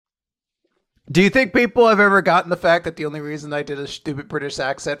Do you think people have ever gotten the fact that the only reason I did a stupid British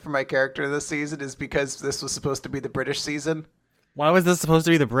accent for my character this season is because this was supposed to be the British season? Why was this supposed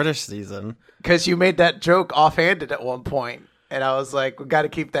to be the British season? Because you made that joke offhanded at one point, and I was like, we got to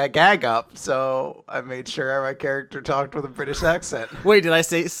keep that gag up. So I made sure my character talked with a British accent. Wait, did I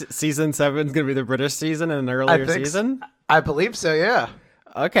say season 7 is going to be the British season in an earlier season? I believe so, yeah.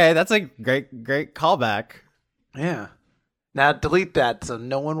 Okay, that's a great callback. Yeah. Now delete that so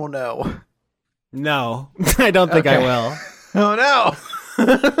no one will know. No, I don't think I will. Oh no.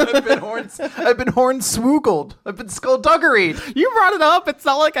 I've been hornswoogled. I've been skullduggeryed. You brought it up. It's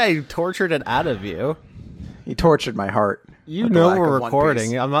not like I tortured it out of you. You tortured my heart. You know we're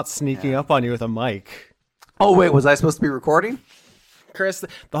recording. I'm not sneaking up on you with a mic. Oh wait, was I supposed to be recording? Chris,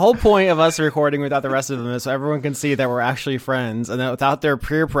 the whole point of us recording without the rest of them is so everyone can see that we're actually friends and that without their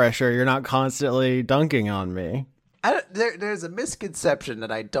peer pressure, you're not constantly dunking on me. There's a misconception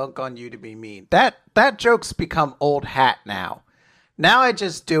that I dunk on you to be mean. That joke's become old hat now. Now I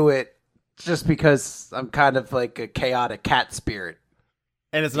just do it just because I'm kind of like a chaotic cat spirit.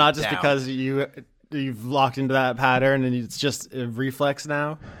 And it's not just because you've locked into that pattern and it's just a reflex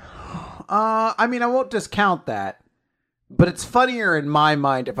now? I mean, I won't discount that. But it's funnier in my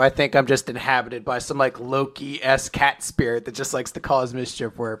mind if I think I'm just inhabited by some like Loki-esque cat spirit that just likes to cause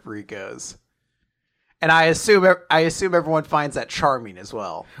mischief wherever he goes. And I assume everyone finds that charming as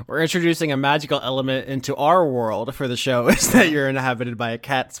well. We're introducing a magical element into our world for the show is that you're inhabited by a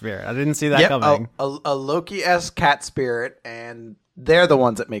cat spirit. I didn't see that coming. A Loki-esque cat spirit, and they're the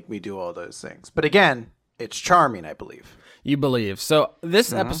ones that make me do all those things. But again, it's charming, I believe. You believe. So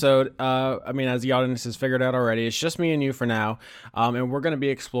this episode, I mean, as the audience has figured out already, it's just me and you for now. And we're going to be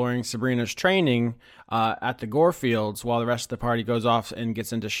exploring Sabrina's training at the Gorefields while the rest of the party goes off and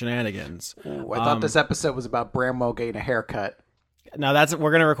gets into shenanigans. Ooh, I thought this episode was about Bramwell getting a haircut. Now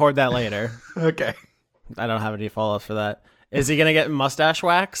we're going to record that later. Okay. I don't have any follow-ups for that. Is he going to get mustache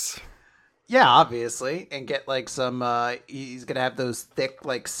wax? Yeah, obviously, and get like some. He's gonna have those thick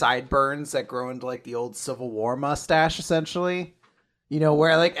like sideburns that grow into like the old Civil War mustache, essentially. You know,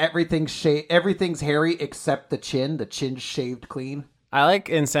 where like everything's hairy except the chin. The chin's shaved clean. I like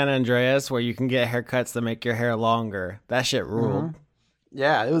in San Andreas where you can get haircuts that make your hair longer. That shit ruled. Mm-hmm.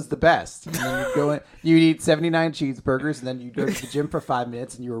 Yeah, it was the best. And then you'd go in, you'd eat 79 cheeseburgers, and then you'd go to the gym for 5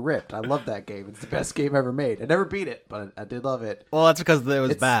 minutes, and you were ripped. I love that game. It's the best game ever made. I never beat it, but I did love it. Well, that's because it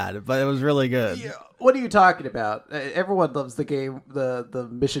was bad, but it was really good. Yeah, what are you talking about? Everyone loves the game, the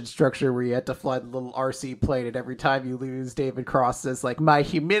mission structure where you had to fly the little RC plane, and every time you lose, David Cross says, like, my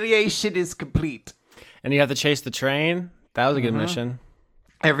humiliation is complete. And you have to chase the train. That was a good mission.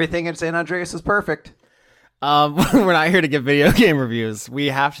 Everything in San Andreas is perfect. We're not here to give video game reviews. We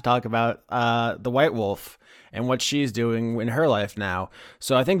have to talk about the White Wolf and what she's doing in her life now.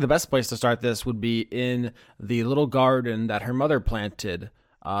 So I think the best place to start this would be in the little garden that her mother planted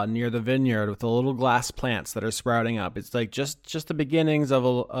near the vineyard with the little glass plants that are sprouting up. It's like just the beginnings of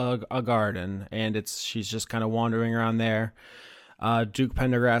a garden, and she's just kind of wandering around there. Duke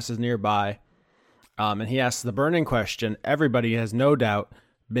Pendergrass is nearby, and he asks the burning question. Everybody has no doubt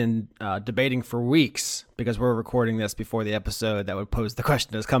been debating for weeks, because we're recording this before the episode that would pose the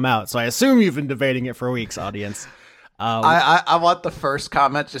question has come out. So I assume you've been debating it for weeks, audience. I want the first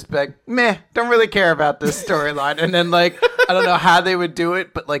comment just be like, meh, don't really care about this storyline. And then like, I don't know how they would do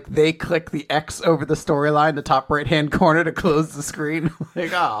it, but like they click the X over the storyline, the top right hand corner to close the screen.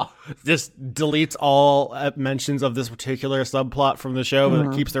 Like, oh. Just deletes all mentions of this particular subplot from the show, but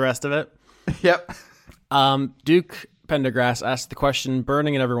it keeps the rest of it. Yep. Duke Pendergrass asked the question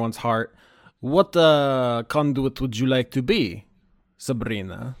burning in everyone's heart: what conduit would you like to be,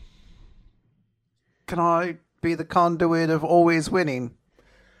 Sabrina? Can I be the conduit of always winning?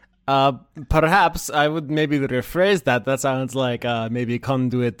 Perhaps I would maybe rephrase that. That sounds like maybe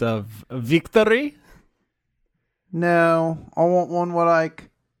conduit of victory. No, I want one where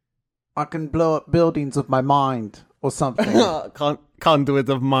I can blow up buildings with my mind or something. Conduit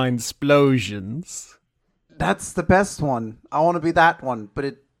of mind explosions. That's the best one. I want to be that one,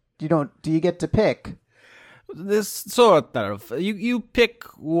 but do you get to pick? This sort of. You pick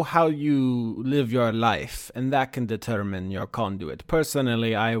how you live your life, and that can determine your conduit.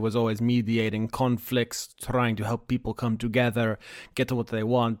 Personally, I was always mediating conflicts, trying to help people come together, get to what they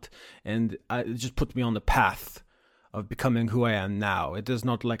want, and it just put me on the path of becoming who I am now. It is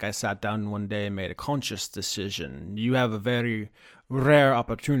not like I sat down one day and made a conscious decision. You have a very rare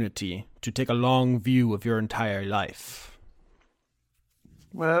opportunity to take a long view of your entire life.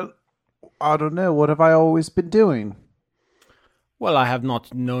 Well, I don't know. What have I always been doing? Well, I have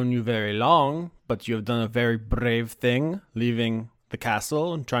not known you very long, but you have done a very brave thing, leaving the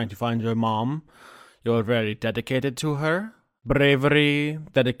castle and trying to find your mom. You're very dedicated to her. Bravery,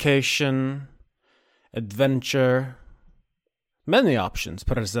 dedication, adventure. Many options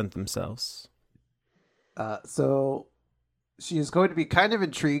present themselves. So she is going to be kind of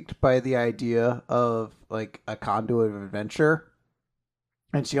intrigued by the idea of like a conduit of adventure.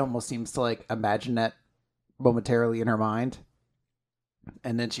 And she almost seems to like imagine that momentarily in her mind.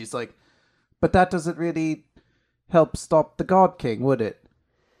 And then she's like, but that doesn't really help stop the God King, would it?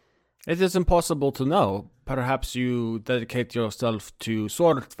 It is impossible to know. Perhaps you dedicate yourself to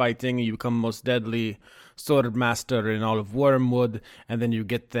sword fighting, you become most deadly sword master in all of Wormwood, and then you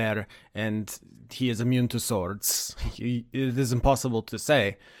get there and he is immune to swords. It is impossible to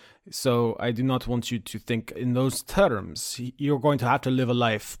say. So I do not want you to think in those terms. You're going to have to live a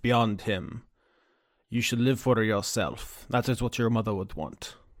life beyond him. You should live for yourself. That is what your mother would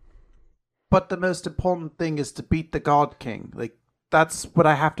want. But the most important thing is to beat the God King. Like, that's what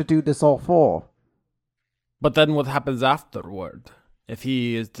I have to do this all for. But then what happens afterward? If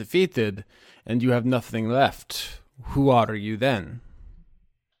he is defeated and you have nothing left, who are you then?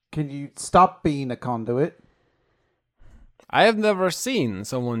 Can you stop being a conduit? I have never seen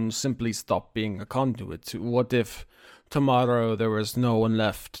someone simply stop being a conduit. What if tomorrow there was no one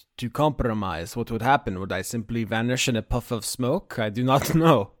left to compromise? What would happen? Would I simply vanish in a puff of smoke? I do not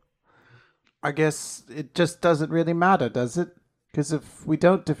know. I guess it just doesn't really matter, does it? Because if we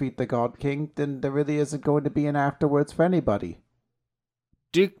don't defeat the God King, then there really isn't going to be an afterwards for anybody.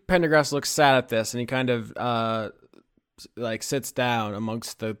 Duke Pendergrass looks sad at this, and he kind of sits down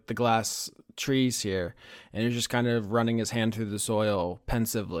amongst the glass trees here, and he's just kind of running his hand through the soil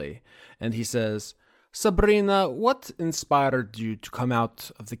pensively. And he says, Sabrina, what inspired you to come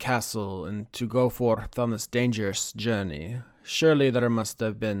out of the castle and to go forth on this dangerous journey? Surely there must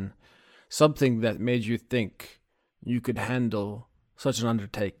have been something that made you think you could handle such an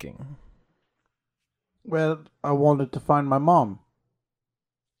undertaking. Well, I wanted to find my mom.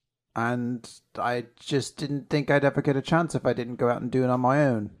 And I just didn't think I'd ever get a chance if I didn't go out and do it on my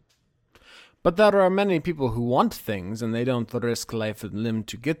own. But there are many people who want things and they don't risk life and limb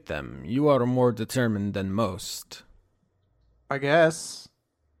to get them. You are more determined than most. I guess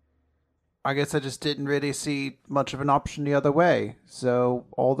I just didn't really see much of an option the other way, so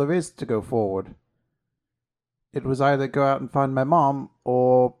all there is to go forward. It was either go out and find my mom,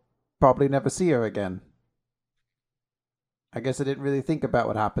 or probably never see her again. I guess I didn't really think about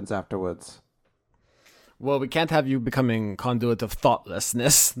what happens afterwards. Well, we can't have you becoming conduit of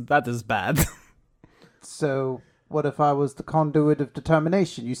thoughtlessness. That is bad. So, what if I was the conduit of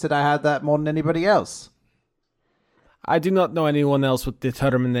determination? You said I had that more than anybody else. I do not know anyone else with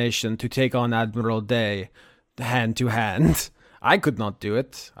determination to take on Admiral Day hand to hand. I could not do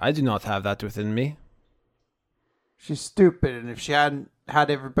it. I do not have that within me. She's stupid, and if she hadn't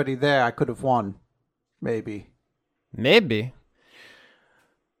had everybody there, I could have won. Maybe. Maybe.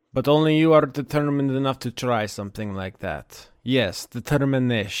 But only you are determined enough to try something like that. Yes,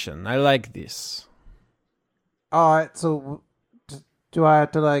 determination. I like this. Alright, so do I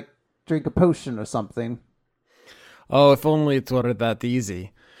have to, drink a potion or something? Oh, if only it were that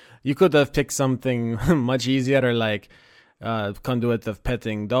easy. You could have picked something much easier, like conduit of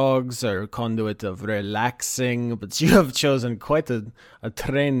petting dogs or conduit of relaxing, but you have chosen quite a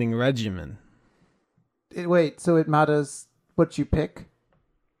training regimen. Wait, so it matters what you pick?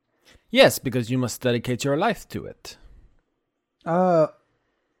 Yes, because you must dedicate your life to it. So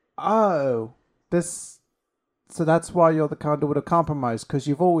that's why you're the conduit of compromise, because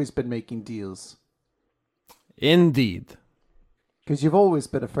you've always been making deals. Indeed. Because you've always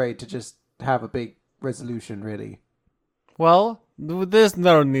been afraid to just have a big resolution, really. Well, there's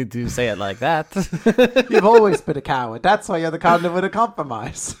no need to say it like that. You've always been a coward. That's why you're the conduit of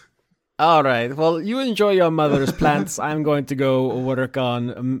compromise. All right. Well, you enjoy your mother's plants. I'm going to go work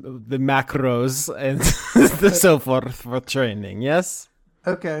on the macros and so forth for training. Yes.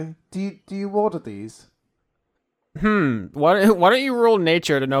 Okay. Do you order these? Why don't you roll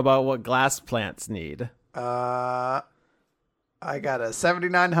nature to know about what glass plants need? I got a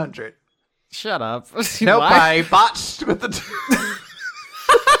 7,900. Shut up. Nope, I botched with the.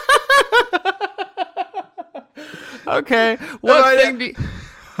 Okay. What thing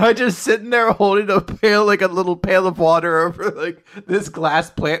I just sitting there holding a pail, like a little pail of water over like this glass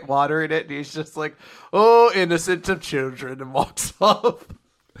plant, watering it, and he's just like, "Oh, innocent of children," and walks off.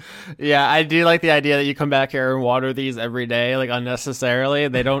 Yeah, I do like the idea that you come back here and water these every day, like unnecessarily.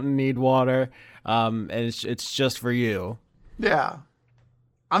 They don't need water, and it's just for you. Yeah,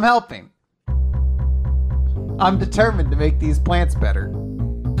 I'm helping. I'm determined to make these plants better.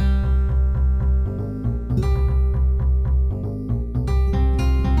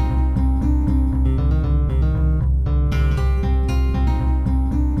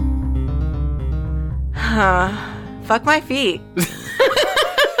 Fuck my feet.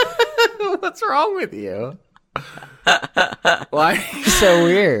 What's wrong with you? Why are you so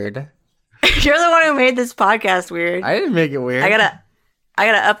weird? You're the one who made this podcast weird. I didn't make it weird. I gotta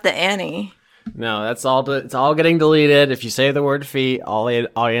up the ante. No, that's all. It's all getting deleted. If you say the word feet, all the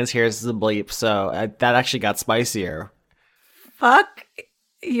audience hears is a bleep. So that actually got spicier. Fuck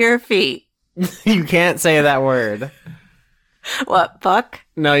your feet. You can't say that word. What? Fuck?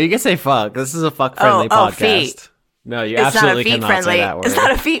 No, you can say fuck. This is a fuck-friendly podcast. Feet. No, you It's absolutely not a feet cannot friendly. say that word. It's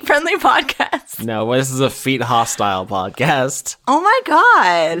not a feet friendly podcast. No, well, this is a feet hostile podcast. Oh my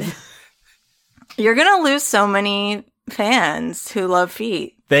god. You're gonna lose so many fans who love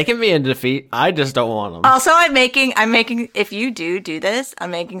feet. They can be into feet. I just don't want them. Also, I'm making, if you do this,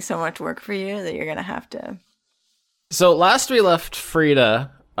 I'm making so much work for you that you're gonna have to. So last we left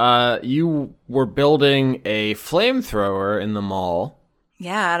Frida, you were building a flamethrower in the mall.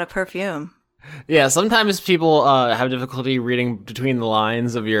 Yeah, out of perfume. Yeah, sometimes people have difficulty reading between the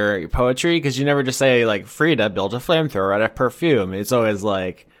lines of your poetry because you never just say, like, Frida built a flamethrower out of perfume. It's always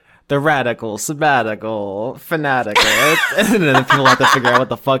like, the radical, sabbatical, fanatical. And then people have to figure out what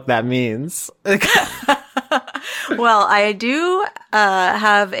the fuck that means. Well, I do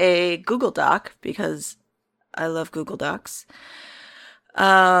have a Google Doc because I love Google Docs.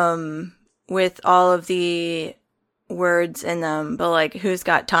 With all of the words in them, but like, who's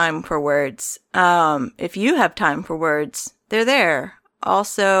got time for words? If you have time for words, they're there.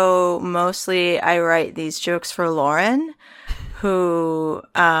 Also, mostly I write these jokes for Lauren, who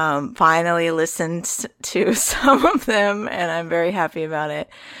finally listened to some of them, and I'm very happy about it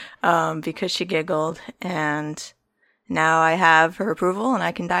because she giggled, and now I have her approval and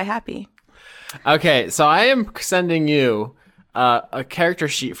I can die happy. Okay, so I am sending you a character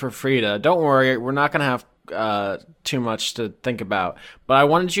sheet for Frida. Don't worry, we're not going to have too much to think about, but I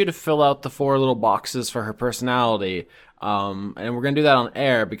wanted you to fill out the 4 little boxes for her personality, and we're going to do that on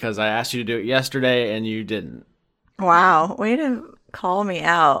air because I asked you to do it yesterday and you didn't. Wow, way to call me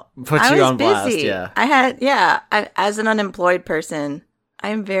out. Put you on blast, yeah. As an unemployed person,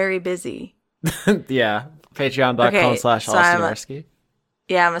 I'm very busy. Yeah, patreon.com/Austin.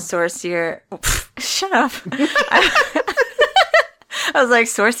 Yeah, I'm a sorcerer. Shut up. I was like,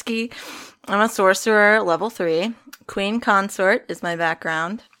 Sorsky. I'm a sorcerer, level 3. Queen consort is my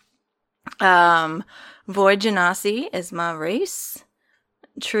background. Void Genasi is my race.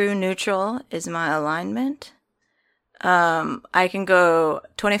 True neutral is my alignment. I can go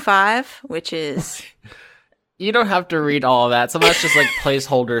 25, which is... You don't have to read all of that. Some of that's just like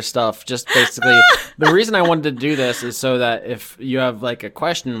placeholder stuff. Just basically, the reason I wanted to do this is so that if you have like a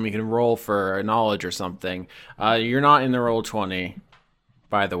question, we can roll for a knowledge or something. You're not in the roll 20,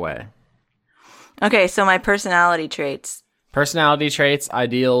 by the way. Okay, so my personality traits. Personality traits,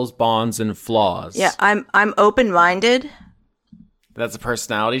 ideals, bonds, and flaws. Yeah, I'm open-minded. That's a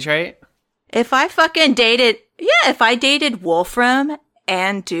personality trait? If I dated Wolfram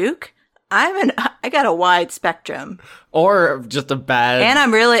and Duke, I got a wide spectrum. Or just a bad... And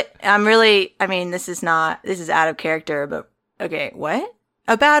I'm really, I mean, this is out of character, but okay, what?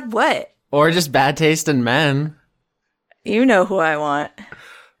 A bad what? Or just bad taste in men. You know who I want.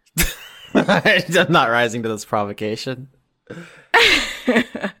 I'm not rising to this provocation.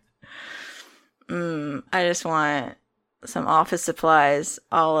 I just want some office supplies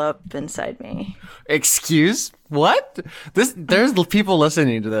all up inside me. Excuse? What? There's people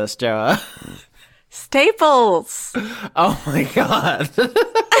listening to this, Joa. Staples! Oh my god.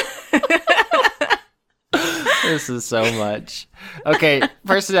 This is so much. Okay,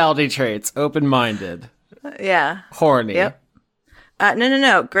 personality traits. Open-minded. Yeah. Horny. Yep.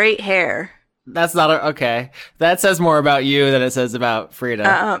 No. Great hair. That's not okay. That says more about you than it says about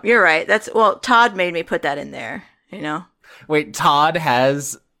Frida. You're right. Todd made me put that in there, you know? Wait, Todd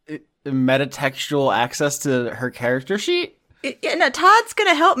has metatextual access to her character sheet? Yeah, no, Todd's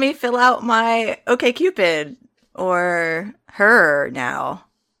gonna help me fill out my OkCupid, or her now,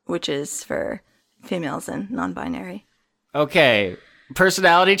 which is for females and non-binary. Okay.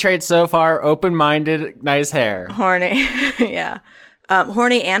 Personality traits so far: open-minded, nice hair. Horny. Yeah.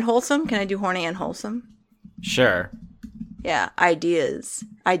 Horny and wholesome. Can I do horny and wholesome? Sure. Yeah. Ideals.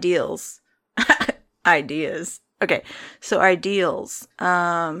 Ideas. Okay. So ideals.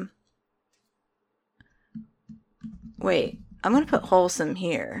 Wait. I'm going to put wholesome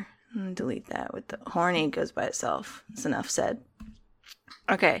here. I'm going to delete that with the horny goes by itself. It's enough said.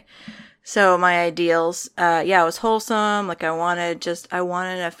 Okay. So my ideals, it was wholesome. Like I wanted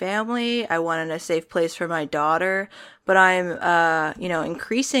a family. I wanted a safe place for my daughter, but I'm,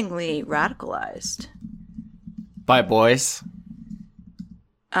 increasingly radicalized. By boys?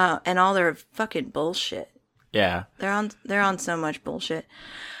 And all their fucking bullshit. Yeah. They're on so much bullshit.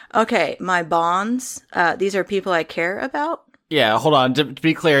 Okay, my bonds. These are people I care about. Yeah, hold on. To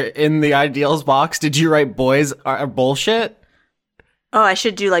be clear, in the ideals box, did you write boys are bullshit? Oh, I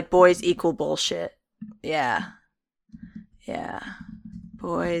should do like boys equal bullshit. Yeah. Yeah.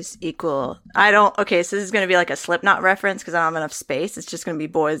 Boys equal. I don't. Okay, so this is going to be like a Slipknot reference because I don't have enough space. It's just going to be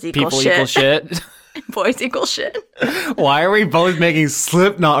boys equal People shit. equal shit. Boys equal shit. Why are we both making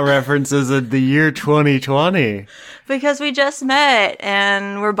Slipknot references in the year 2020? Because we just met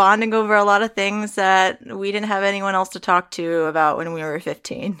and we're bonding over a lot of things that we didn't have anyone else to talk to about when we were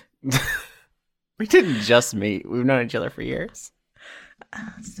 15. We didn't just meet. We've known each other for years.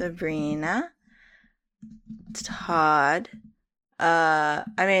 Sabrina. Todd. I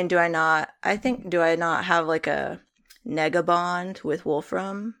mean, do I not have like a nega bond with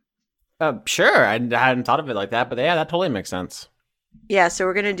Wolfram? Sure. I hadn't thought of it like that, but yeah, that totally makes sense. Yeah, so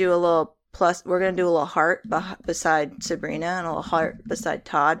we're going to do a little plus, we're going to do a little heart beside Sabrina and a little heart beside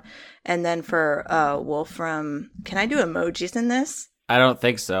Todd. And then for Wolfram, can I do emojis in this? I don't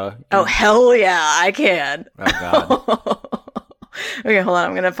think so. Oh, hell yeah, I can. Oh, God. Okay, hold on.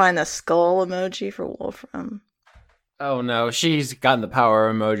 I'm going to find the skull emoji for Wolfram. Oh, no. She's gotten the power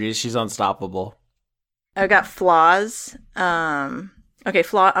of emojis. She's unstoppable. I got flaws. Okay,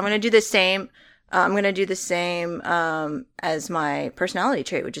 flaw. I'm going to do the same. I'm going to do the same as my personality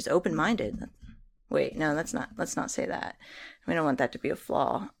trait, which is open-minded. Wait, no, let's not say that. We don't want that to be a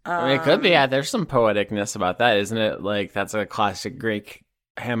flaw. I mean, it could be. Yeah, there's some poeticness about that, isn't it? Like, that's a classic Greek.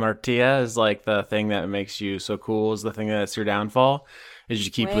 Hamartia is like the thing that makes you so cool, is the thing that's your downfall. Is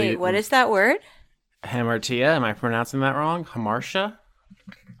you keep Wait, what is that word? Hamartia. Am I pronouncing that wrong? Hamartia?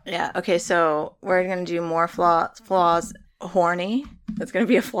 Yeah, okay, so we're going to do more flaws. Horny. That's going to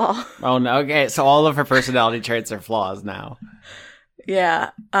be a flaw. Oh, no. Okay, so all of her personality traits are flaws now.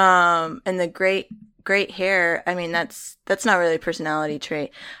 Yeah. And the great hair, I mean, that's not really a personality trait.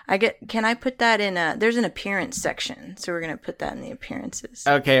 Can I put that in there's an appearance section, so we're going to put that in the appearances.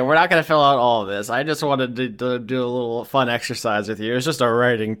 Okay, we're not going to fill out all of this. I just wanted to do a little fun exercise with you. It's just a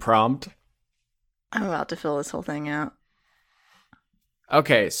writing prompt. I'm about to fill this whole thing out.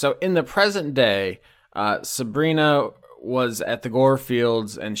 Okay, so in the present day, Sabrina was at the Gore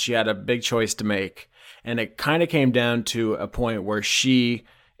Fields and she had a big choice to make. And it kind of came down to a point where she,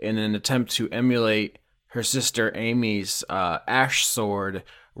 in an attempt to emulate her sister Amy's ash sword,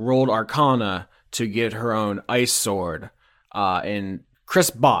 rolled Arcana to get her own ice sword. And Chris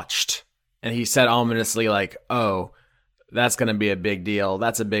botched. And he said ominously, like, oh, that's going to be a big deal.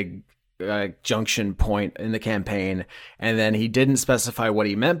 That's a big junction point in the campaign. And then he didn't specify what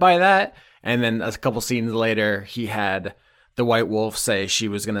he meant by that. And then a couple scenes later, he had the White Wolf say she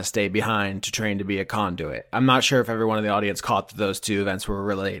was going to stay behind to train to be a conduit. I'm not sure if everyone in the audience caught that those two events were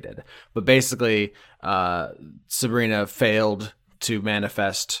related. But basically, Sabrina failed to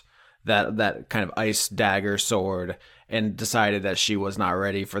manifest that kind of ice dagger sword and decided that she was not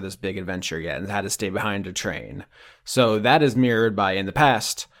ready for this big adventure yet and had to stay behind to train. So that is mirrored by, in the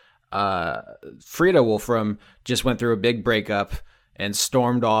past, Frida Wolfram just went through a big breakup and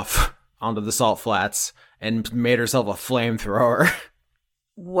stormed off onto the salt flats and made herself a flamethrower.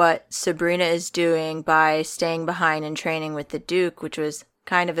 What Sabrina is doing by staying behind and training with the Duke, which was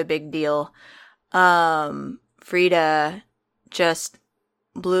kind of a big deal. Frida just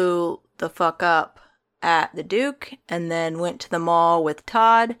blew the fuck up at the Duke and then went to the mall with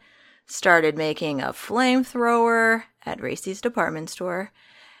Todd, started making a flamethrower at Racy's department store,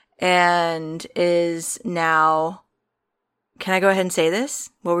 and is now... Can I go ahead and say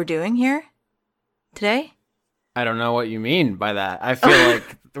this? What we're doing here today? I don't know what you mean by that. I feel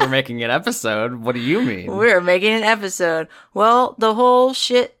like we're making an episode. What do you mean? We're making an episode. Well, the whole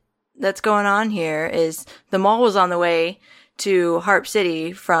shit that's going on here is the mall was on the way to Harp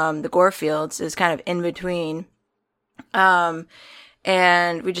City from the Gore Fields. It was kind of in between. And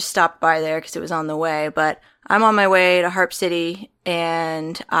we just stopped by there because it was on the way. But I'm on my way to Harp City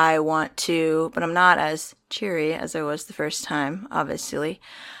and I want to, but I'm not as cheery as I was the first time, obviously.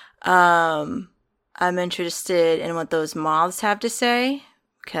 I'm interested in what those moths have to say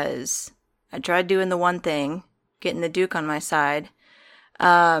because I tried doing the one thing, getting the Duke on my side.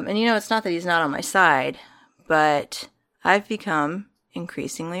 And it's not that he's not on my side, but I've become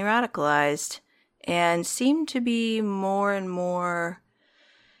increasingly radicalized and seem to be more and more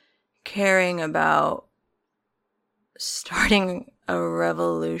caring about starting a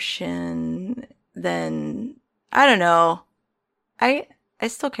revolution than, I don't know. I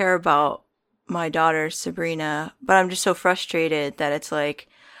still care about my daughter, Sabrina, but I'm just so frustrated that it's like,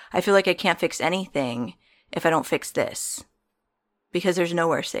 I feel like I can't fix anything if I don't fix this. because there's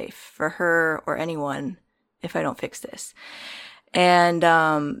nowhere safe for her or anyone if I don't fix this. And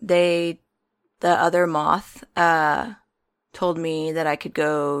the other moth told me that I could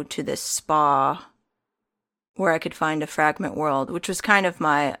go to this spa where I could find a fragment world, which was kind of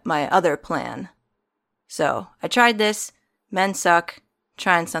my other plan. So I tried this. Men suck.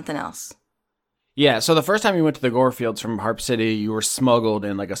 Trying something else. Yeah, so the first time you went to the Gorefields from Harp City, you were smuggled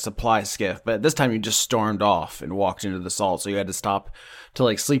in like a supply skiff, but this time you just stormed off and walked into the salt, so you had to stop to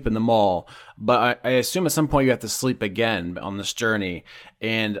like sleep in the mall. But I assume at some point you have to sleep again on this journey.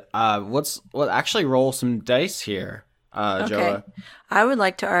 And actually roll some dice here, Okay. Joa. I would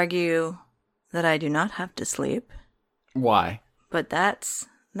like to argue that I do not have to sleep, Why? but that's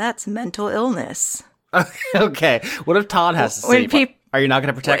mental illness. Okay, what if Todd has to When sleep? Are you not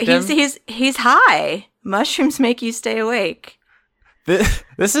going to protect him? He's high. Mushrooms make you stay awake.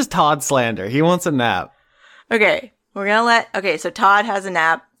 This is Todd slander. He wants a nap. Okay, so Todd has a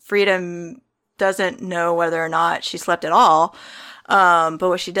nap. Freedom doesn't know whether or not she slept at all. But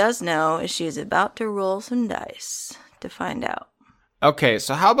what she does know is she's about to roll some dice to find out. Okay,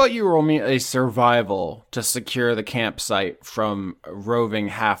 so how about you roll me a survival to secure the campsite from roving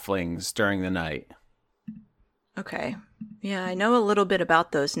halflings during the night? Okay. Yeah, I know a little bit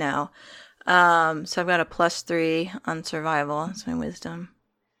about those now. So I've got a +3 on survival. That's my wisdom.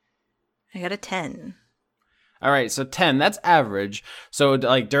 I got a 10. All right, so 10, that's average. So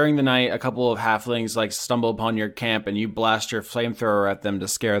like during the night, a couple of halflings like stumble upon your camp and you blast your flamethrower at them to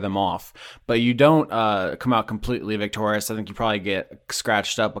scare them off. But you don't come out completely victorious. I think you probably get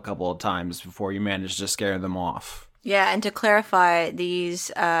scratched up a couple of times before you manage to scare them off. Yeah, and to clarify,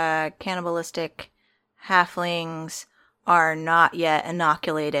 these cannibalistic halflings are not yet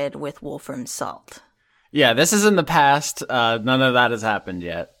inoculated with Wolfram salt. Yeah, this is in the past. None of that has happened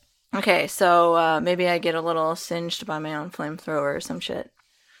yet. Okay, so maybe I get a little singed by my own flamethrower or some shit.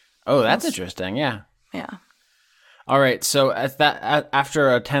 Oh, that's interesting. Yeah. Yeah. All right. So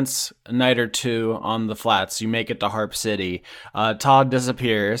after a tense night or two on the flats, you make it to Harp City. Todd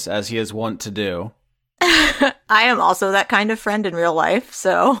disappears, as he is wont to do. I am also that kind of friend in real life,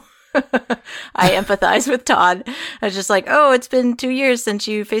 so I empathize with Todd. I was just like, oh, it's been 2 years since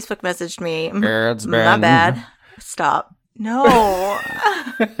you Facebook messaged me. It's been... My bad. Stop. No.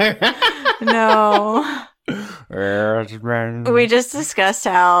 No. We just discussed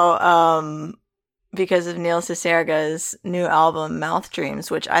how, because of Neil Cicerga's new album, Mouth Dreams,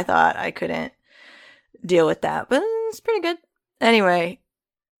 which I thought I couldn't deal with that, but it's pretty good. Anyway,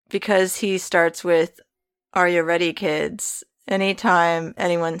 because he starts with, "Are you ready, kids?" Anytime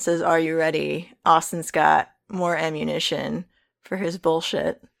anyone says, "Are you ready?" Austin's got more ammunition for his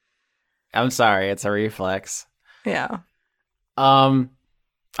bullshit. I'm sorry, it's a reflex. Yeah.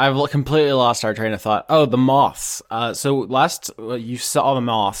 I've completely lost our train of thought. Oh, the moths. So last you saw the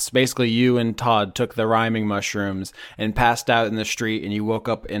moths. Basically, you and Todd took the rhyming mushrooms and passed out in the street, and you woke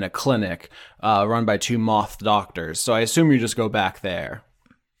up in a clinic run by 2 moth doctors. So I assume you just go back there.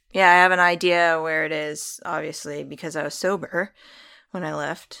 Yeah, I have an idea where it is, obviously, because I was sober when I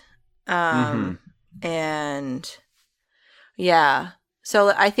left. And yeah,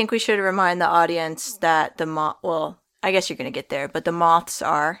 so I think we should remind the audience that I guess you're going to get there, but the moths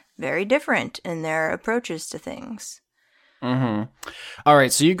are very different in their approaches to things. All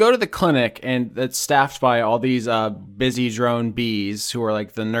right, so you go to the clinic, and it's staffed by all these busy drone bees who are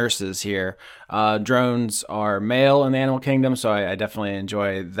like the nurses here. Drones are male in the animal kingdom, so I definitely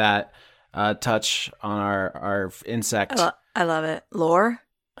enjoy that touch on our insect. I love it. Lore?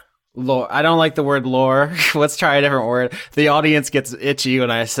 Lore. I don't like the word lore. Let's try a different word. The audience gets itchy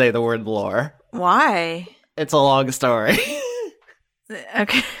when I say the word lore. Why? It's a long story.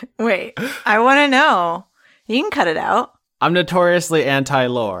 Okay, wait. I want to know. You can cut it out. I'm notoriously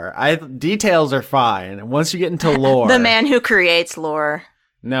anti-lore. Details are fine. Once you get into lore... The man who creates lore.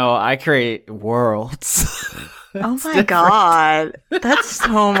 No, I create worlds. Oh my god. That's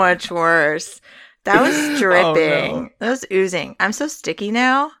so much worse. That was dripping. Oh, no. That was oozing. I'm so sticky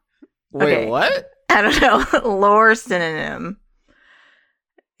now. Wait, Okay. what? I don't know. Lore synonym.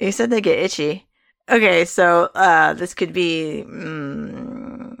 You said they get itchy. Okay, so this could be the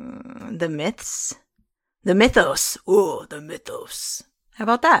myths. The mythos. Ooh, the mythos. How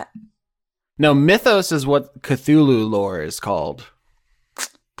about that? No, mythos is what Cthulhu lore is called.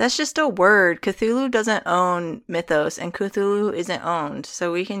 That's just a word. Cthulhu doesn't own mythos, and Cthulhu isn't owned,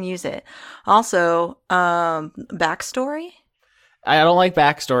 so we can use it. Also, backstory? I don't like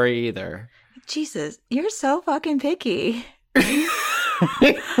backstory either. Jesus, you're so fucking picky.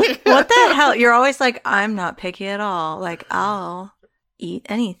 What the hell? You're always like, I'm not picky at all. Like, I'll eat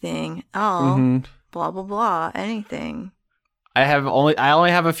anything. I'll blah, blah, blah, anything. I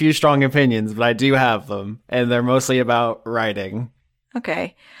only have a few strong opinions, but I do have them, and they're mostly about writing.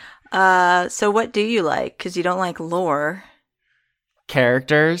 Okay. So what do you like? Because you don't like lore.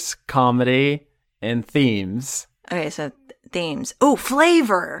 Characters, comedy, and themes. Okay, so themes. Oh,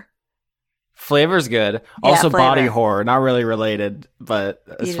 flavor. Flavor's good. Also, flavor. body horror, not really related, but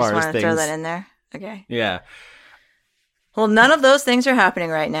as far as You just want to things. throw that in there? Okay. Yeah. Well, none of those things are happening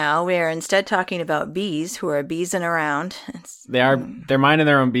right now. We are instead talking about bees who are beesing around. They're minding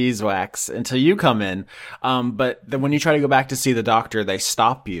their own beeswax until you come in. But then when you try to go back to see the doctor, they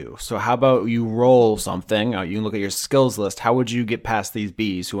stop you. So how about you roll something? You can look at your skills list. How would you get past these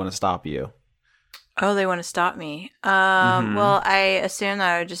bees who want to stop you? Oh, they want to stop me. Well, I assume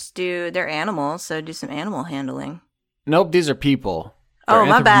that I would just do, they're animals, so do some animal handling. Nope, these are people. They're Oh,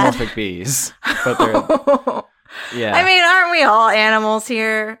 my bad. anthropomorphic bees. But they're, yeah. I mean, aren't we all animals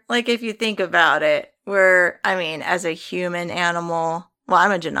here? Like, if you think about it, as a human animal, well,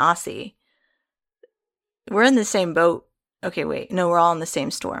 I'm a genasi. We're in the same boat. Okay, wait. No, we're all in the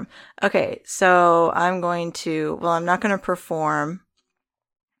same storm. Okay, so I'm not going to perform.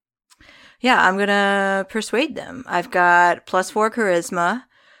 Yeah, I'm going to persuade them. I've got +4 charisma.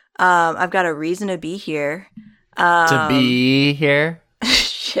 I've got a reason to be here. To be here?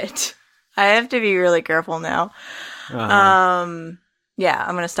 Shit. I have to be really careful now. Uh-huh. Yeah,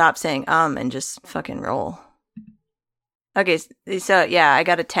 I'm going to stop saying and just fucking roll. Okay, so yeah, I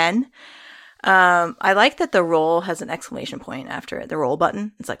got a 10. I like that the roll has an exclamation point after it. The roll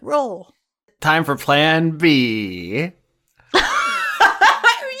button. It's like, roll. Time for plan B.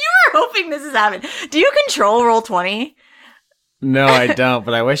 You were hoping this is happening. Do you control Roll20? No, I don't,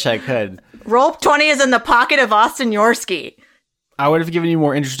 but I wish I could. Roll20 is in the pocket of Austin Yorsky. I would have given you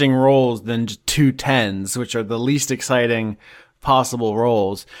more interesting rolls than just 2 10s, which are the least exciting possible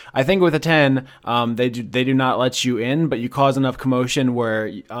rolls. I think with a 10, they do not let you in, but you cause enough commotion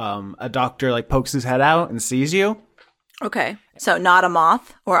where a doctor like pokes his head out and sees you. Okay, so not a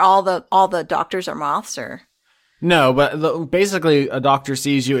moth, or all the doctors are moths, or no, but basically a doctor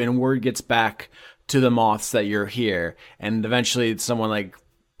sees you and word gets back to the moths that you're here, and eventually someone like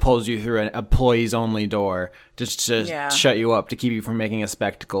pulls you through an employees only door just to shut you up to keep you from making a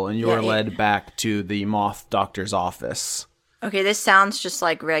spectacle, and you are led back to the moth doctor's office. Okay, this sounds just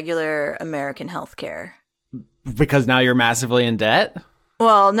like regular American healthcare. Because now you're massively in debt?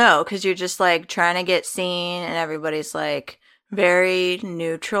 Well, no, because you're just like trying to get seen and everybody's like very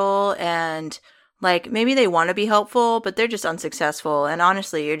neutral and like maybe they want to be helpful, but they're just unsuccessful. And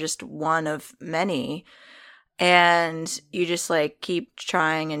honestly, you're just one of many. And you just like keep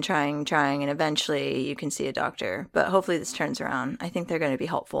trying and eventually you can see a doctor. But hopefully this turns around. I think they're going to be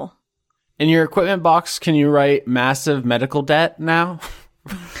helpful. In your equipment box, can you write massive medical debt now?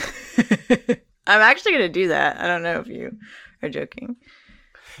 I'm actually going to do that. I don't know if you are joking.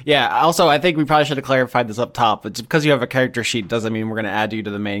 Yeah, also, I think we probably should have clarified this up top, but just because you have a character sheet doesn't mean we're going to add you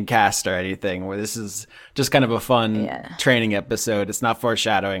to the main cast or anything, where this is just kind of a fun training episode. It's not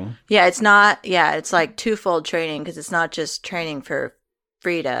foreshadowing. Yeah, it's not, it's like twofold training, because it's not just training for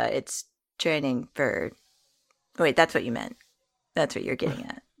Frida, it's training for... Wait, that's what you meant. That's what you're getting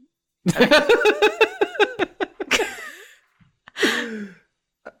at. Okay.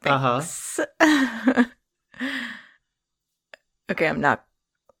 Uh-huh. Okay, I'm not...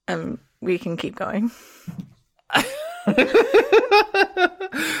 we can keep going.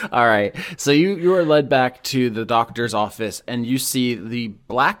 All right. So you are led back to the doctor's office, and you see the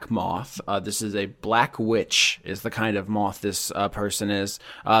black moth. This is a black witch, is the kind of moth this person is.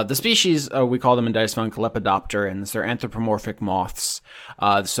 The species, we call them in Dice Funk Lepidopterans. They're anthropomorphic moths.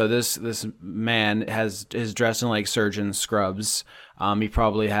 So this man is dressed in like surgeon scrubs. He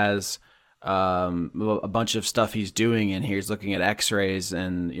probably has a bunch of stuff he's doing in here. He's looking at x-rays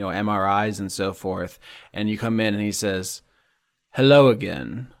and MRIs and so forth, and you come in and he says, "Hello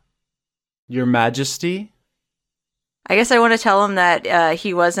again, Your Majesty." I guess I want to tell him that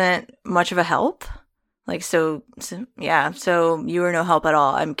he wasn't much of a help. Like, so you were no help at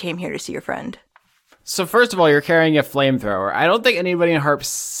all. I came here to see your friend. So first of all, you're carrying a flamethrower. I don't think anybody in Harp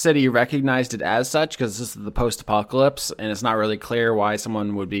City recognized it as such, because this is the post-apocalypse, and it's not really clear why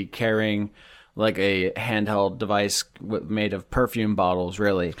someone would be carrying like a handheld device made of perfume bottles,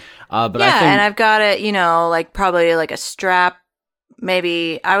 really. But I think, and I've got it, like probably like a strap.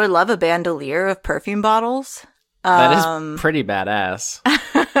 Maybe I would love a bandolier of perfume bottles. That is pretty badass.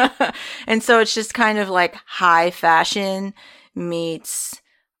 And so it's just kind of like high fashion meets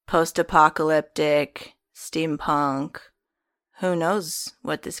post-apocalyptic, steampunk. Who knows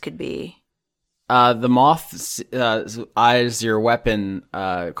what this could be? The moth eyes your weapon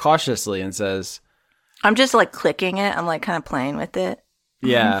cautiously and says, I'm just like clicking it. I'm like kind of playing with it.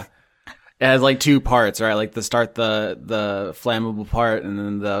 Yeah. It has like two parts, right? Like the flammable part and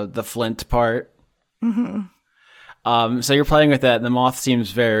then the flint part. So you're playing with that, and the moth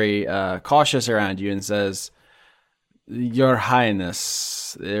seems very cautious around you and says, "Your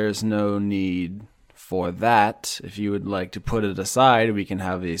Highness, there's no need for that. If you would like to put it aside, we can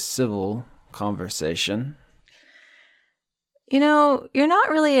have a civil conversation." You're not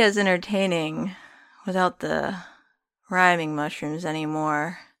really as entertaining without the rhyming mushrooms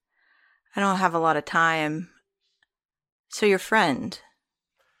anymore. I don't have a lot of time. So your friend?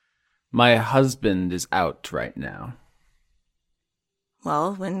 My husband is out right now.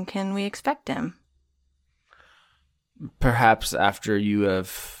 Well, when can we expect him? Perhaps after you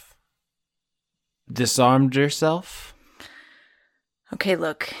have disarmed yourself? Okay,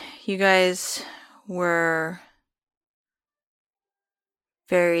 look, you guys were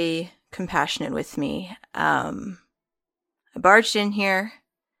very compassionate with me. I barged in here,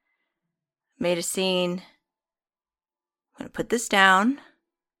 made a scene. I'm going to put this down.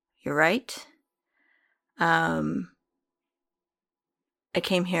 You're right. I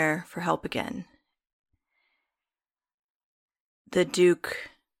came here for help again. The Duke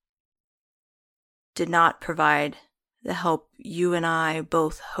did not provide the help you and I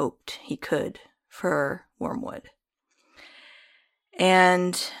both hoped he could for Wormwood.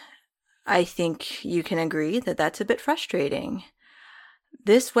 And I think you can agree that that's a bit frustrating.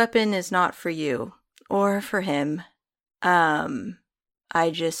 This weapon is not for you or for him. I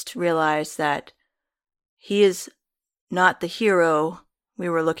just realized that he is not the hero we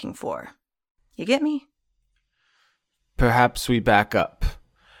were looking for. You get me? Perhaps we back up.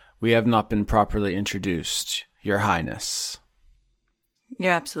 We have not been properly introduced, Your Highness.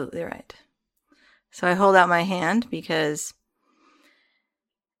 You're absolutely right. So I hold out my hand because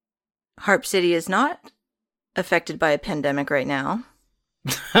Harp City is not affected by a pandemic right now.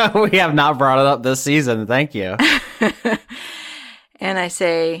 We have not brought it up this season, thank you. And I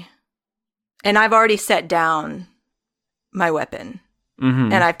say, and I've already set down my weapon.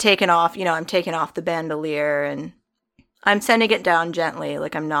 Mm-hmm. And I've taken off, I'm taking off the bandolier and I'm sending it down gently.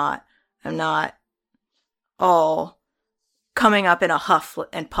 Like I'm not all coming up in a huff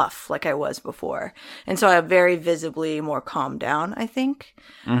and puff like I was before. And so I'm very visibly more calmed down, I think.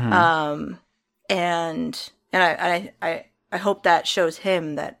 Mm-hmm. And I hope that shows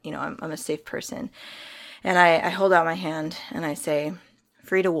him that, I'm a safe person. And I hold out my hand and I say,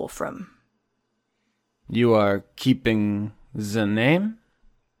 Frida Wolfram. You are keeping the name?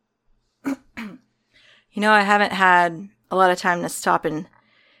 I haven't had a lot of time to stop and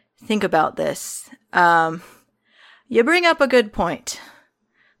think about this. You bring up a good point.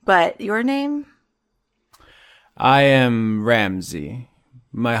 But your name? I am Ramsey.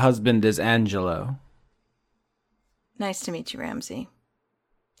 My husband is Angelo. Nice to meet you, Ramsey.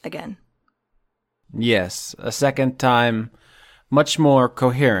 Again. Yes, a second time, much more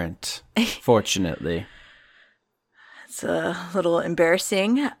coherent, fortunately. It's a little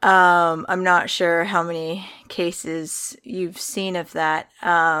embarrassing. I'm not sure how many cases you've seen of that.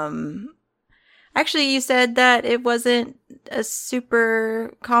 Actually, you said that it wasn't a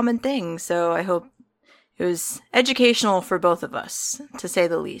super common thing, so I hope it was educational for both of us, to say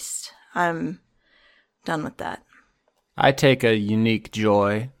the least. I'm done with that. I take a unique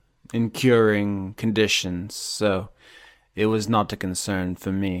joy in curing conditions, so it was not a concern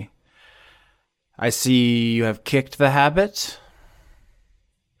for me. I see you have kicked the habit.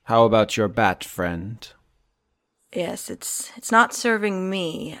 How about your bat friend? Yes, it's not serving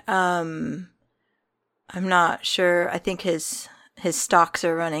me. I'm not sure. I think his stocks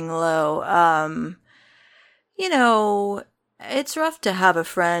are running low. It's rough to have a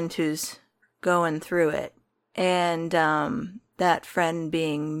friend who's going through it. And that friend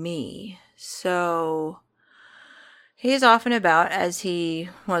being me. So he's off and about as he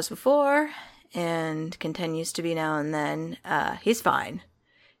was before and continues to be now and then. He's fine.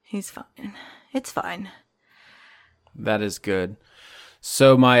 He's fine. It's fine. That is good.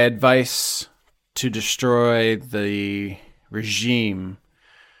 So my advice to destroy the regime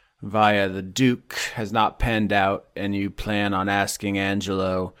via the Duke has not panned out, and you plan on asking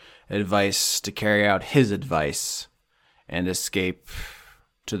Angelo advice to carry out his advice and escape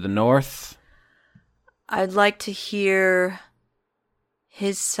to the north? I'd like to hear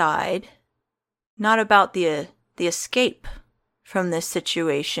his side, not about the escape from this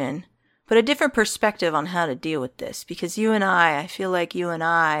situation, but a different perspective on how to deal with this. Because I feel like you and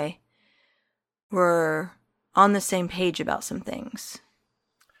I were on the same page about some things.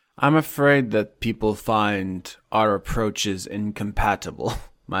 I'm afraid that people find our approaches incompatible,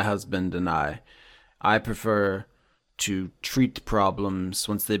 my husband and I. I prefer to treat problems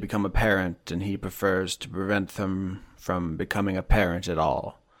once they become apparent, and he prefers to prevent them from becoming apparent at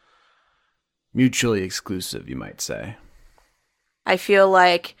all. Mutually exclusive, you might say. I feel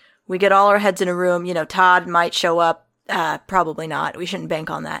like we get all our heads in a room. Todd might show up. Probably not. We shouldn't bank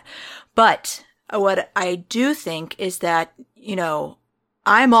on that. But what I do think is that,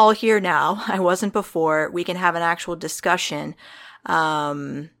 I'm all here now. I wasn't before. We can have an actual discussion.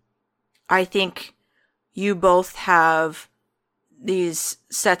 I think you both have these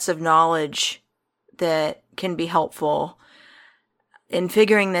sets of knowledge that can be helpful in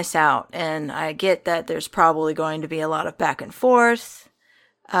figuring this out. And I get that there's probably going to be a lot of back and forth.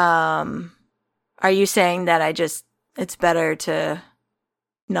 Are you saying that it's better to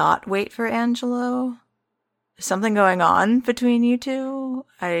not wait for Angelo? Is something going on between you two?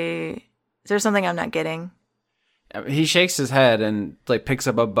 Is there something I'm not getting? He shakes his head and picks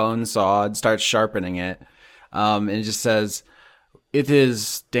up a bone saw and starts sharpening it. And it just says, "It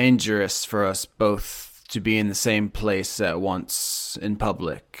is dangerous for us both to be in the same place at once in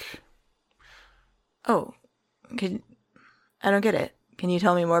public." Oh, I don't get it. Can you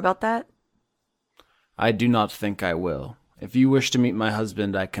tell me more about that? I do not think I will. If you wish to meet my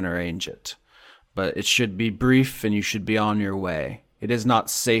husband, I can arrange it. But it should be brief and you should be on your way. It is not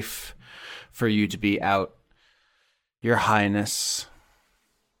safe for you to be out, Your Highness.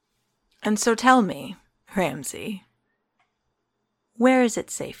 And so tell me, Ramsay, where is it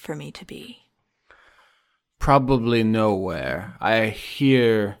safe for me to be? Probably nowhere. I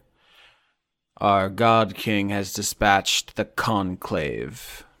hear our God King has dispatched the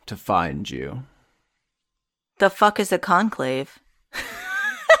conclave to find you. The fuck is a conclave?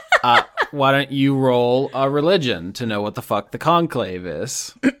 Why don't you roll a religion to know what the fuck the conclave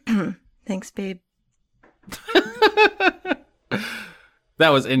is? Thanks, babe. That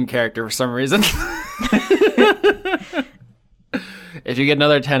was in character for some reason. If you get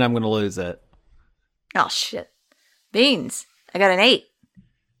another 10, I'm going to lose it. Oh, shit. Beans. I got an 8.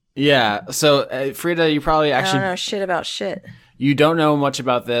 Yeah, so Frida, you probably I don't know shit about shit. You don't know much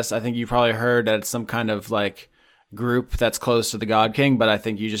about this. I think you probably heard that it's some kind of group that's close to the God King, but I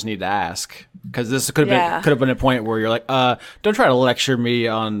think you just need to ask, because this could have been a point where you're like, don't try to lecture me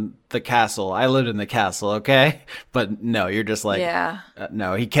on the castle. I lived in the castle, okay? But no, you're just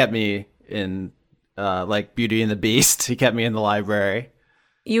no, he kept me in Beauty and the Beast. He kept me in the library.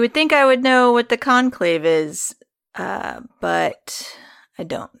 You would think I would know what the conclave is, but I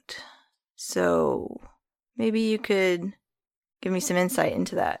don't. So maybe you could give me some insight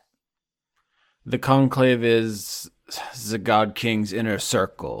into that. The conclave is the God King's inner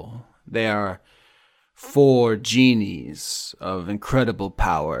circle. They are 4 genies of incredible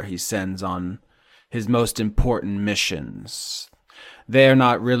power he sends on his most important missions. They are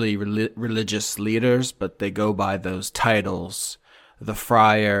not really religious leaders, but they go by those titles: the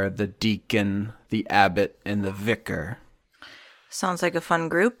friar, the deacon, the abbot, and the vicar. Sounds like a fun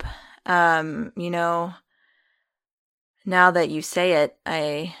group. Now that you say it,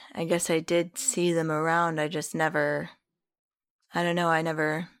 I guess I did see them around. I just never, I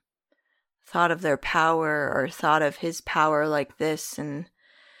never thought of their power or thought of his power like this and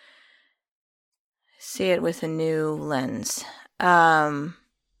see it with a new lens. I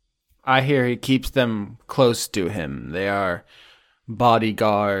hear he keeps them close to him. They are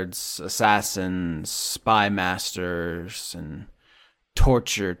bodyguards, assassins, spy masters, and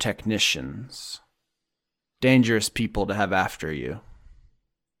torture technicians. Dangerous people to have after you.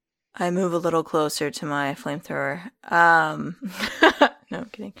 I move a little closer to my flamethrower. No, I'm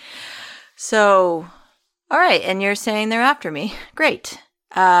kidding. So, all right, and you're saying they're after me. Great.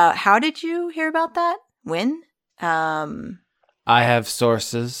 How did you hear about that? When? I have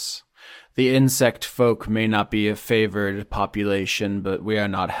sources. The insect folk may not be a favored population, but we are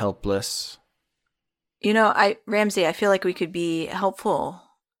not helpless. Ramsay, I feel like we could be helpful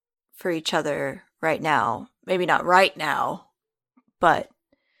for each other right now. Maybe not right now, but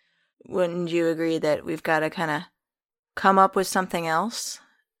wouldn't you agree that we've got to kind of come up with something else,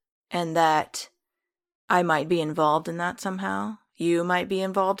 and that I might be involved in that somehow? You might be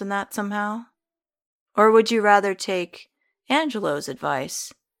involved in that somehow? Or would you rather take Angelo's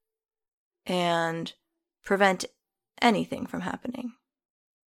advice and prevent anything from happening?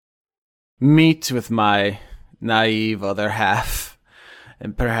 Meet with my naive other half,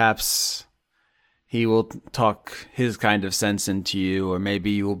 and perhaps he will talk his kind of sense into you, or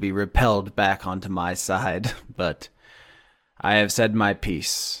maybe you will be repelled back onto my side. But I have said my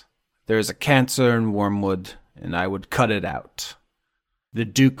piece. There is a cancer in Wormwood, and I would cut it out. The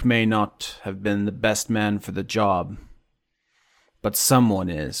Duke may not have been the best man for the job, but someone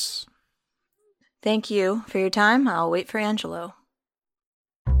is. Thank you for your time. I'll wait for Angelo.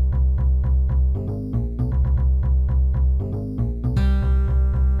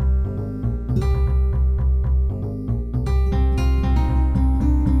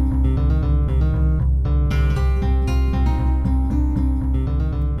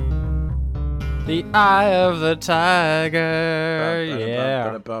 The Eye of the Tiger.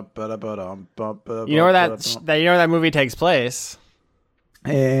 Yeah. You know where that movie takes place?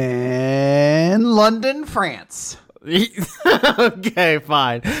 In London, France. Okay,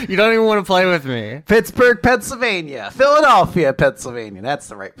 fine. You don't even want to play with me. Pittsburgh, Pennsylvania. Philadelphia, Pennsylvania. That's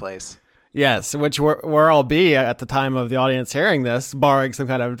the right place. Yes, which where I'll be at the time of the audience hearing this, barring some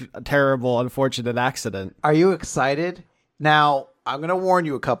kind of terrible, unfortunate accident. Are you excited? Now, I'm going to warn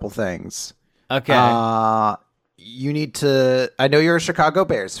you a couple things. Okay. You need to... I know you're a Chicago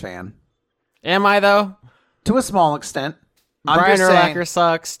Bears fan. Am I, though? To a small extent. Brian Urlacher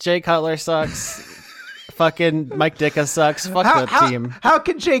sucks. Jay Cutler sucks. Fucking Mike Ditka sucks. Fuck the team. How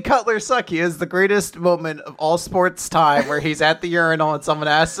can Jay Cutler suck? He is the greatest moment of all sports time where he's at the urinal and someone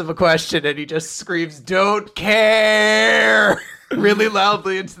asks him a question and he just screams, "Don't care!" really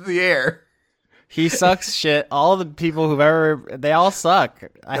loudly into the air. He sucks shit. All the people they all suck.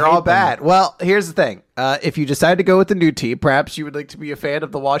 They're all bad. Well, here's the thing. If you decide to go with the new team, perhaps you would like to be a fan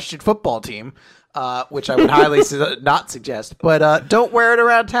of the Washington football team, which I would highly not suggest. But don't wear it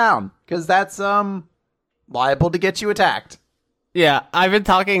around town because that's liable to get you attacked. Yeah, I've been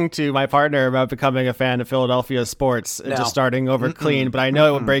talking to my partner about becoming a fan of Philadelphia sports and just starting over clean, but I know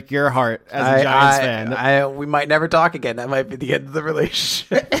it would break your heart as a Giants fan. We might never talk again. That might be the end of the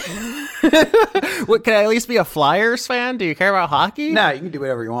relationship. What, can I at least be a Flyers fan? Do you care about hockey? No, you can do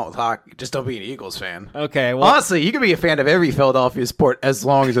whatever you want with hockey. Just don't be an Eagles fan. Okay, well... Honestly, you can be a fan of every Philadelphia sport as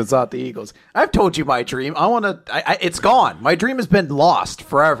long as it's not the Eagles. I've told you my dream. It's gone. My dream has been lost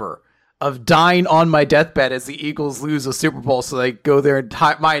forever. Of dying on my deathbed as the Eagles lose a Super Bowl so they go their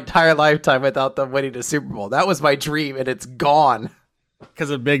my entire lifetime without them winning a Super Bowl. That was my dream, and it's gone.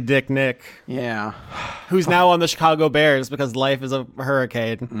 Because of Big Dick Nick. Yeah. Who's now on the Chicago Bears because life is a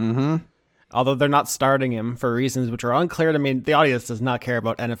hurricane. Mm-hmm. Although they're not starting him for reasons which are unclear to me. The audience does not care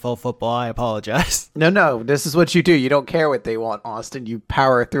about NFL football. I apologize. No. This is what you do. You don't care what they want, Austin. You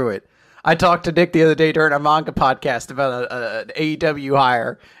power through it. I talked to Nick the other day during our manga podcast about an AEW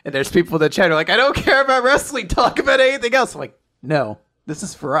hire, and there's people in the chat who are like, I don't care about wrestling. Talk about anything else. I'm like, no, this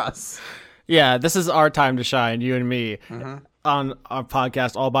is for us. Yeah, this is our time to shine, you and me, on our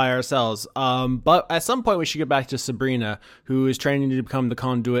podcast all by ourselves. But at some point, we should get back to Sabrina, who is training to become the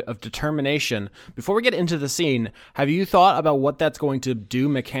conduit of determination. Before we get into the scene, have you thought about what that's going to do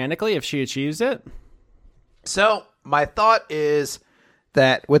mechanically if she achieves it? So, my thought is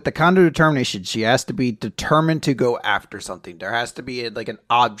that with the conduit of determination, she has to be determined to go after something. There has to be like an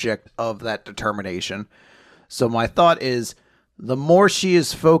object of that determination. So my thought is the more she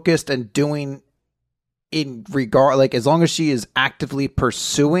is focused and doing in regard, like as long as she is actively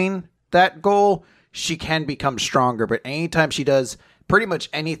pursuing that goal, she can become stronger. But anytime she does pretty much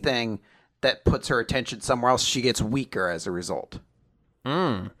anything that puts her attention somewhere else, she gets weaker as a result.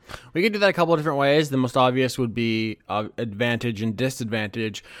 We could do that a couple of different ways. The most obvious would be advantage and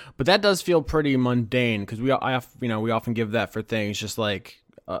disadvantage, but that does feel pretty mundane because we often give that for things just like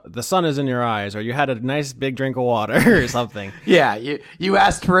the sun is in your eyes, or you had a nice big drink of water, or something. Yeah, you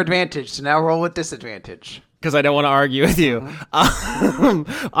asked for advantage, so now roll with disadvantage. Because I don't want to argue with you.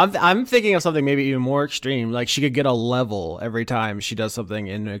 I'm thinking of something maybe even more extreme. Like she could get a level every time she does something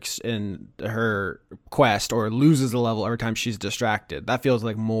in her quest, or loses a level every time she's distracted. That feels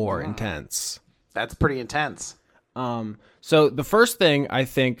like more intense. That's pretty intense. So the first thing I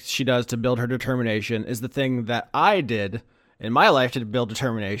think she does to build her determination is the thing that I did in my life to build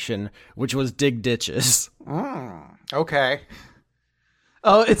determination, which was dig ditches. Okay.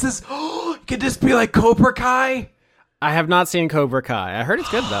 Oh, it's this. Could this be like Cobra Kai? I have not seen Cobra Kai. I heard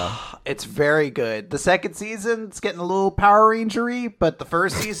it's good, though. It's very good. The second season's getting a little Power Rangery, but the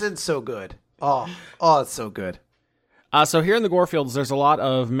first season's so good. Oh, it's so good. So here in the Gorefields, there's a lot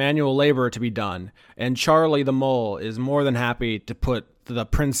of manual labor to be done, and Charlie the Mole is more than happy to put the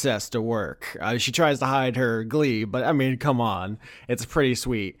princess to work. She tries to hide her glee, but I mean, come on. It's pretty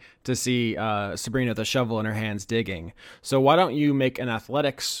sweet to see Sabrina with a shovel in her hands digging. So why don't you make an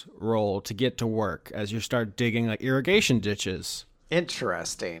athletics roll to get to work as you start digging like irrigation ditches?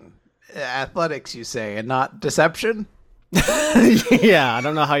 Interesting. Athletics, you say, and not deception? Yeah, I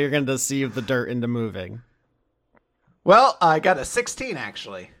don't know how you're going to deceive the dirt into moving. Well, I got a 16,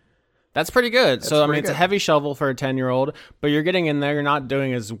 actually. That's pretty good. So, I mean, it's good. a heavy shovel for a 10-year-old, but you're getting in there. You're not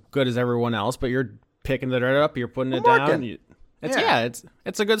doing as good as everyone else, but you're picking the dirt up. You're putting it down.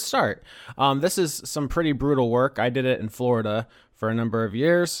 It's a good start. This is some pretty brutal work. I did it in Florida for a number of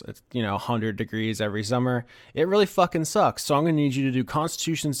years. It's 100 degrees every summer. It really fucking sucks. So I'm gonna need you to do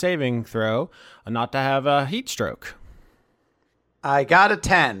Constitution saving throw, not to have a heat stroke. I got a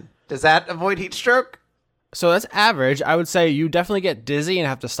 10. Does that avoid heat stroke? So that's average. I would say you definitely get dizzy and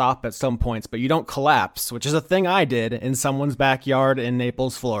have to stop at some points, but you don't collapse, which is a thing I did in someone's backyard in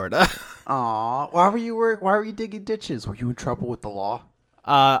Naples, Florida. Aw, why were you digging ditches? Were you in trouble with the law?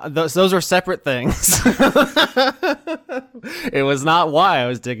 Those are separate things. It was not why I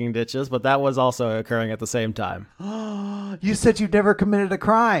was digging ditches, but that was also occurring at the same time. You said you'd never committed a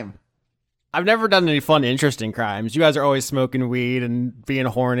crime. I've never done any fun, interesting crimes. You guys are always smoking weed and being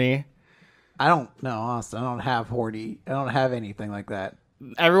horny. I don't know, Austin. I don't have anything like that.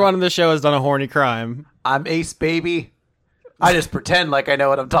 Everyone on the show has done a horny crime. I'm Ace, baby. I just pretend like I know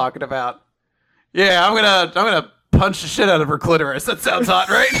what I'm talking about. Yeah, I'm gonna punch the shit out of her clitoris. That sounds hot,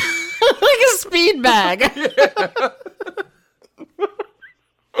 right? Like a speed bag.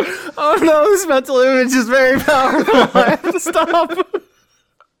 Oh no, this mental image is very powerful. I have to stop.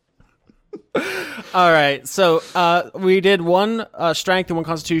 All right, so we did one strength and one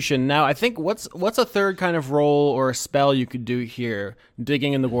constitution. Now, I think what's a third kind of role or spell you could do here?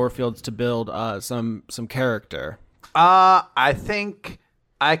 Digging in the warfields to build some character. I think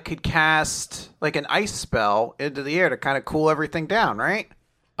I could cast like an ice spell into the air to kind of cool everything down, right?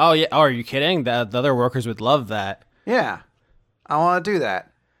 Oh yeah. Oh, are you kidding? The other workers would love that. Yeah, I want to do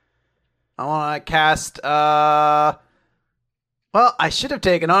that. I want to cast. Well, I should have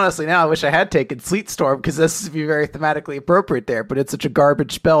taken, honestly, now I wish I had taken Sleet Storm, because this would be very thematically appropriate there, but it's such a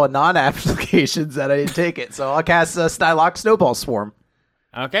garbage spell and non-applications that I didn't take it. So I'll cast Stylock Snowball Swarm.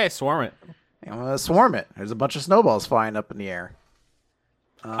 Okay, swarm it. I'm going to swarm it. There's a bunch of snowballs flying up in the air.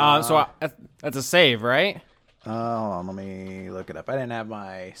 So that's a save, right? Hold on, let me look it up. I didn't have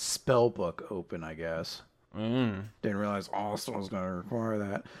my spell book open, I guess. Didn't realize Austin was going to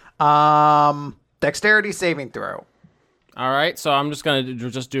require that. Dexterity saving throw. All right, so I'm just going to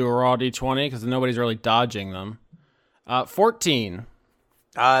just do a raw d20 because nobody's really dodging them. 14.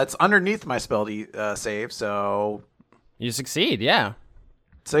 It's underneath my spell save, so You succeed, yeah.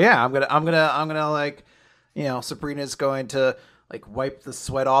 So yeah, I'm gonna like, Sabrina's going to like wipe the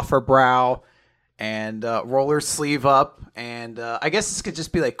sweat off her brow and roll her sleeve up, and I guess this could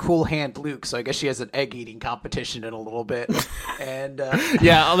just be like Cool Hand Luke. So I guess she has an egg eating competition in a little bit, and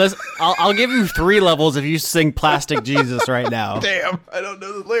yeah, I'll give you 3 levels if you sing Plastic Jesus right now. Damn, I don't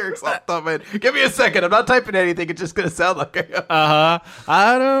know the lyrics off the top of my head. Give me a second. I'm not typing anything. It's just gonna sound like I am.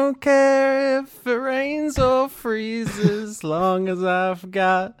 I don't care if it rains or freezes, long as I've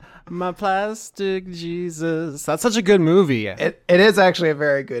got my Plastic Jesus. That's such a good movie. It is actually a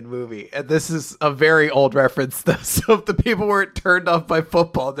very good movie. And this is a very old reference, though. So if the people weren't turned off by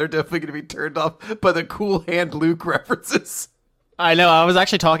football, they're definitely going to be turned off by the Cool Hand Luke references. I know. I was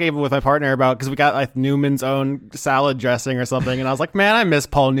actually talking with my partner about, because we got like Newman's own salad dressing or something. And I was like, man, I miss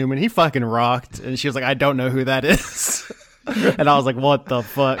Paul Newman. He fucking rocked. And she was like, I don't know who that is. And I was like, what the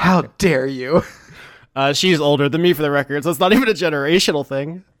fuck? How dare you? She's older than me, for the record. So it's not even a generational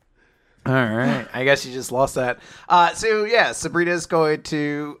thing. All right. I guess you just lost that. So yeah, Sabrina's going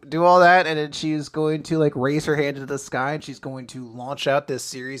to do all that, and then she's going to like raise her hand into the sky, and she's going to launch out this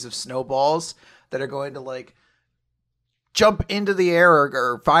series of snowballs that are going to like jump into the air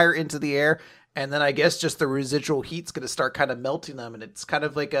or fire into the air. And then I guess just the residual heat's going to start kind of melting them. And it's kind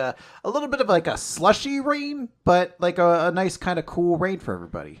of like a little bit of like a slushy rain, but like a nice kind of cool rain for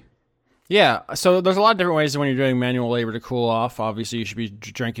everybody. Yeah, so there's a lot of different ways when you're doing manual labor to cool off. Obviously, you should be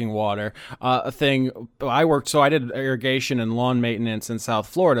drinking water. A thing I did irrigation and lawn maintenance in South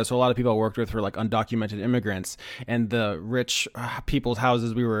Florida. So a lot of people I worked with were like undocumented immigrants, and the rich people's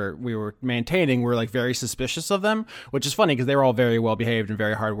houses we were maintaining were like very suspicious of them, which is funny because they were all very well behaved and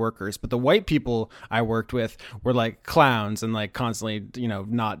very hard workers. But the white people I worked with were like clowns and like constantly,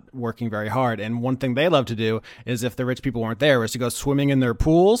 not working very hard. And one thing they love to do is, if the rich people weren't there, was to go swimming in their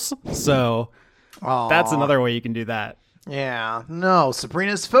pools. So that's another way you can do that. Yeah, no,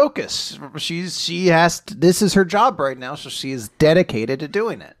 Sabrina's focused. This is her job right now, so she is dedicated to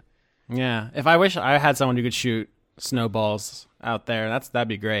doing it. Yeah, if I wish I had someone who could shoot snowballs out there, that'd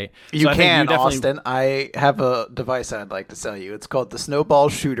be great. You can, Austin. I have a device I'd like to sell you. It's called the Snowball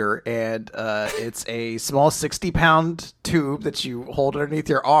Shooter, and it's a small 60-pound tube that you hold underneath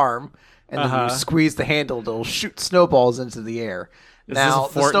your arm, and then you squeeze the handle. It'll shoot snowballs into the air. Is this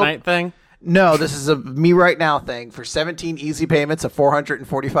a Fortnite thing? No, this is a me right now thing for 17 easy payments of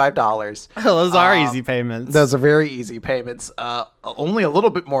 $445. Those are easy payments. Those are very easy payments. Only a little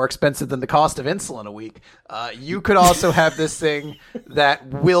bit more expensive than the cost of insulin a week. You could also have this thing that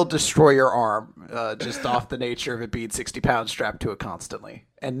will destroy your arm, just off the nature of it being 60 pounds strapped to it constantly,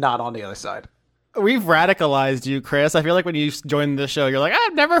 and not on the other side. We've radicalized you, Chris. I feel like when you joined the show, you're like,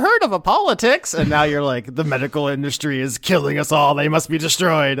 I've never heard of a politics. And now you're like, the medical industry is killing us all. They must be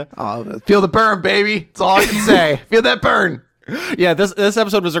destroyed. Oh, feel the burn, baby. That's all I can say. Feel that burn. Yeah, this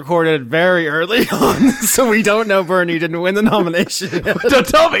episode was recorded very early on, so we don't know Bernie didn't win the nomination. Don't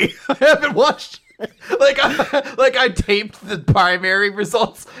tell me. I haven't watched. I taped the primary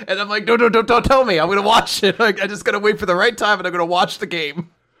results, and I'm like, no, don't tell me. I'm gonna watch it. I just gotta wait for the right time, and I'm gonna watch the game.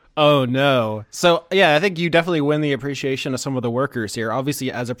 Oh, no. So, yeah, I think you definitely win the appreciation of some of the workers here. Obviously,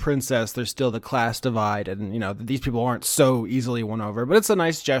 as a princess, there's still the class divide, and, these people aren't so easily won over, but it's a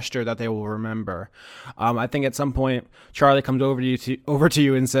nice gesture that they will remember. I think at some point, Charlie comes over to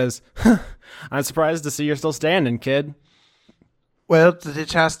you and says, I'm surprised to see you're still standing, kid. Well, the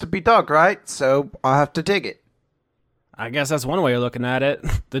ditch has to be dug, right? So I'll have to dig it. I guess that's one way of looking at it.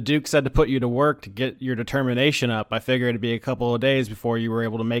 The Duke said to put you to work to get your determination up. I figured it'd be a couple of days before you were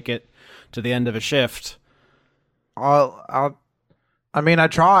able to make it to the end of a shift. I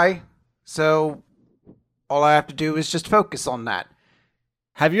try. So all I have to do is just focus on that.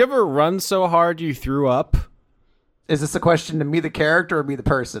 Have you ever run so hard you threw up? Is this a question to me, the character, or me, the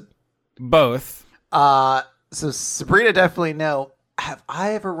person? Both. So Sabrina, definitely no. Have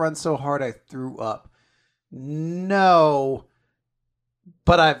I ever run so hard I threw up? No,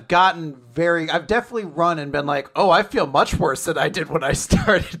 but I've definitely run and been like, oh, I feel much worse than I did when I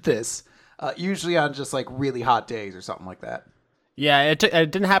started this. Usually on just like really hot days or something like that. Yeah, it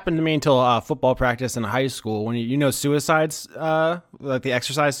didn't happen to me until football practice in high school when suicides, like the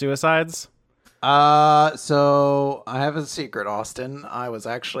exercise suicides. So I have a secret, Austin. I was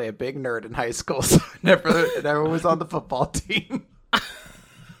actually a big nerd in high school, so I never was on the football team.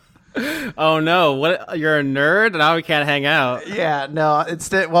 Oh no, what, you're a nerd? Now we can't hang out. Yeah, no,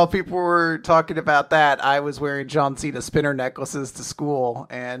 instead, while people were talking about that, I was wearing John Cena spinner necklaces to school,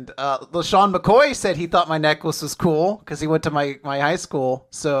 and LaShawn McCoy said he thought my necklace was cool because he went to my high school,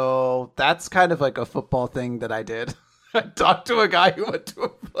 so that's kind of like a football thing that I did. I talked to a guy who went to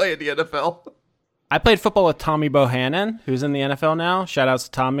play in the NFL. I played football with Tommy Bohannon, who's in the NFL now. Shout outs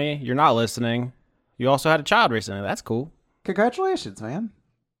to Tommy. You're not listening. You also had a child recently. That's cool. Congratulations, man.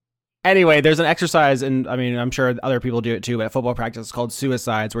 Anyway, there's an exercise, and I'm sure other people do it too, but at football practice it's called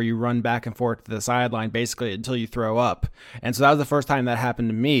suicides, where you run back and forth to the sideline basically until you throw up. And so that was the first time that happened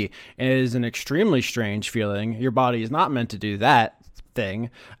to me. And it is an extremely strange feeling. Your body is not meant to do that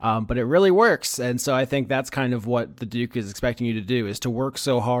thing, but it really works. And so I think that's kind of what the Duke is expecting you to do, is to work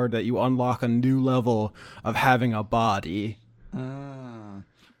so hard that you unlock a new level of having a body. I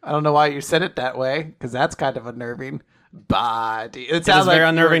don't know why you said it that way, because that's kind of unnerving. Body. It sounds very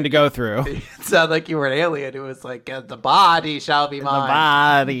unnerving to go through. It sounded like you were an alien. It was like, the body shall be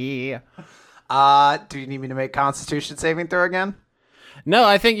mine. The body. Do you need me to make Constitution saving throw again? No,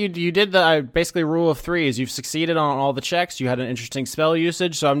 I think you did the basically rule of threes. You've succeeded on all the checks. You had an interesting spell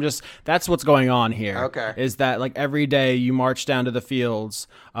usage. So that's what's going on here. Okay. Is that like every day you march down to the fields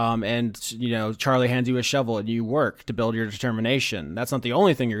and, Charlie hands you a shovel and you work to build your determination. That's not the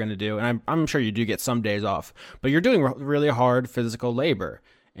only thing you're going to do. And I'm sure you do get some days off, but you're doing really hard physical labor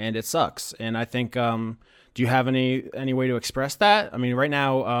and it sucks. And I think, do you have any way to express that? I mean, right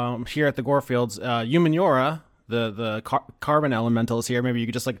now here at the Gorefields, Yuminora, the carbon elemental is here. Maybe you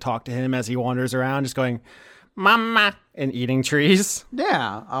could just like talk to him as he wanders around, just going, "Mama," and eating trees.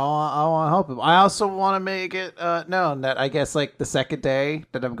 Yeah, I want to help him. I also want to make it known that I guess like the second day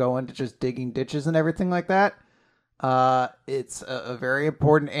that I'm going to just digging ditches and everything like that, it's a very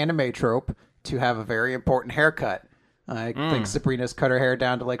important anime trope to have a very important haircut. I think Sabrina's cut her hair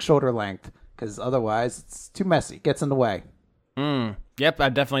down to like shoulder length because otherwise it's too messy, gets in the way. Yep, I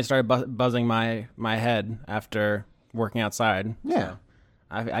definitely started buzzing my head after working outside. Yeah,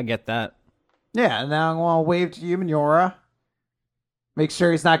 so I get that. Yeah, and now I'm gonna wave to Yuminora. Make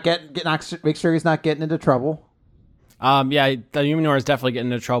sure he's not make sure he's not getting into trouble. Yeah, the Yuminora is definitely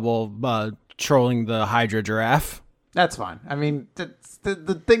getting into trouble trolling the Hydra giraffe. That's fine. I mean,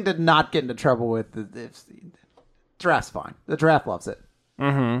 the thing to not get into trouble with is giraffe's fine. The giraffe loves it.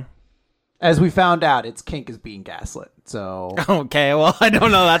 Mm-hmm. As we found out, its kink is being gaslit. So okay, well, I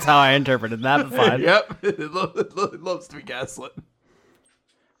don't know. That's how I interpreted that. But fine. Yep, it loves to be gaslit.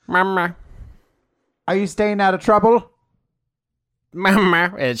 Mama, are you staying out of trouble?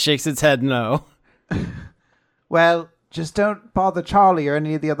 Mama, it shakes its head no. Well, just don't bother Charlie or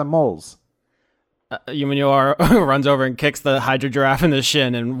any of the other moles. Yuminor runs over and kicks the Hydra giraffe in the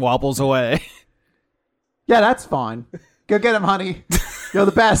shin and wobbles away. Yeah, that's fine. Go get him, honey. You're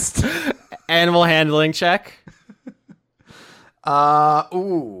the best. Animal handling check.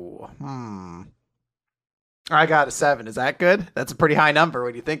 I got a 7. Is that good? That's a pretty high number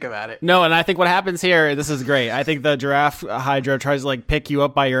when you think about it. No, and I think what happens here, this is great. I think the giraffe Hydra tries to like pick you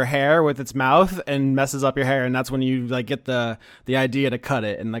up by your hair with its mouth and messes up your hair, and that's when you like get the idea to cut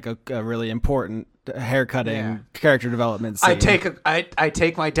it in like a really important hair cutting character development scene. I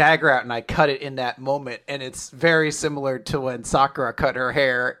take my dagger out and I cut it in that moment, and it's very similar to when Sakura cut her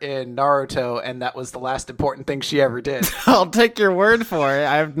hair in Naruto, and that was the last important thing she ever did. I'll take your word for it.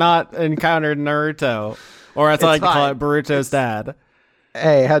 I've not encountered Naruto. Or as I like to call it, Boruto's dad.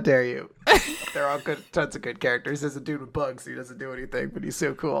 Hey, how dare you? They're all good, tons of good characters. There's a dude with bugs. He doesn't do anything, but he's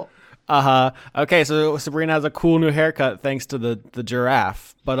so cool. Okay, so Sabrina has a cool new haircut thanks to the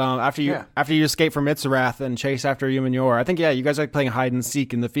giraffe. But after you escape from Mitsurath and chase after Yuminor, I think you guys are like playing hide and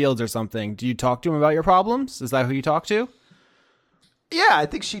seek in the fields or something. Do you talk to him about your problems? Is that who you talk to? Yeah, I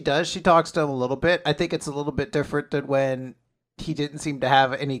think she does. She talks to him a little bit. I think it's a little bit different than when he didn't seem to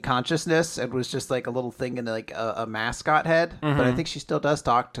have any consciousness and was just like a little thing in like a mascot head. Mm-hmm. But I think she still does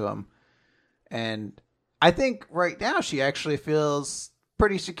talk to him. And I think right now she actually feels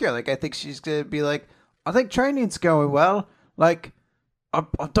pretty secure. Like, I think she's going to be like, I think training's going well. Like, I've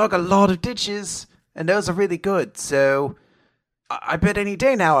dug a lot of ditches and those are really good. So I bet any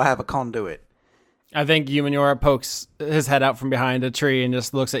day now I'll have a conduit. I think Yuminor pokes his head out from behind a tree and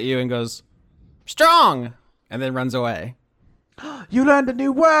just looks at you and goes, strong, and then runs away. You learned a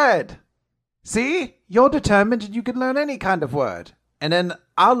new word. See? You're determined and you can learn any kind of word. And then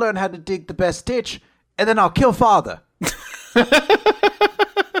I'll learn how to dig the best ditch, and then I'll kill father.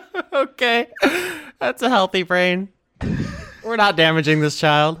 Okay. That's a healthy brain. We're not damaging this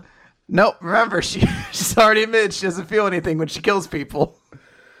child. Nope. Remember, she's already admitted she doesn't feel anything when she kills people.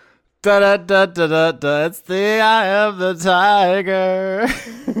 Da da da da da da. It's the eye of the tiger.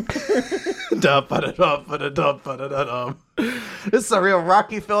 This is a real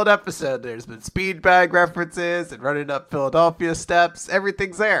Rocky-filled episode. There's been speed bag references and running up Philadelphia steps.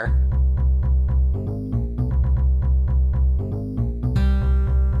 Everything's there.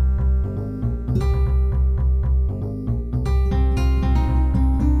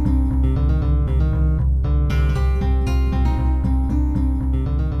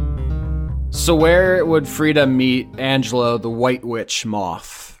 So where would Frida meet Angelo, the White Witch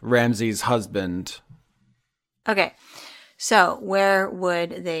Moth, Ramsey's husband? Okay, so where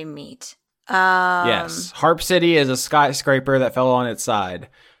would they meet? Yes, Harp City is a skyscraper that fell on its side.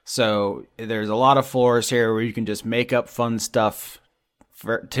 So there's a lot of floors here where you can just make up fun stuff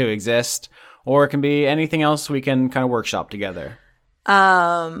to exist, or it can be anything else we can kind of workshop together.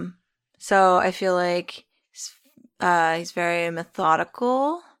 So I feel like he's very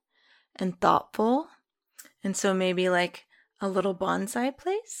methodical and thoughtful, and so maybe like a little bonsai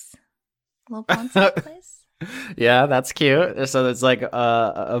place. Yeah, that's cute. So it's like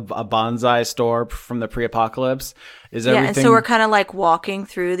a bonsai store from the pre-apocalypse. Is everything? Yeah, and so we're kind of like walking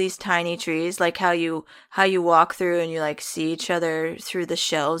through these tiny trees, like how you walk through and you like see each other through the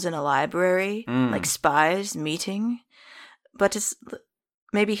shelves in a library, like spies meeting. But it's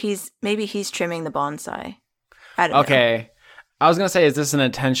maybe he's trimming the bonsai. I don't know. Okay. I was going to say, is this an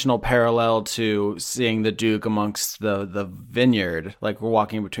intentional parallel to seeing the Duke amongst the vineyard, like we're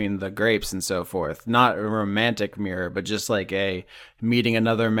walking between the grapes and so forth? Not a romantic mirror, but just like a meeting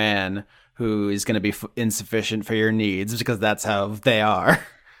another man who is going to be insufficient for your needs because that's how they are.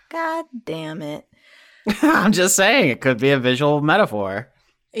 God damn it. I'm just saying, it could be a visual metaphor.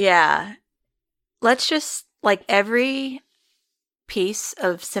 Yeah. Let's just, like, every piece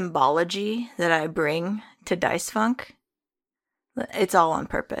of symbology that I bring to Dice Funk, it's all on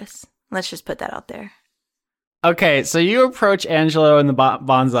purpose. Let's just put that out there. Okay, so you approach Angelo in the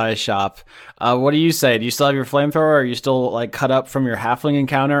bonsai shop. What do you say? Do you still have your flamethrower? Or are you still like cut up from your halfling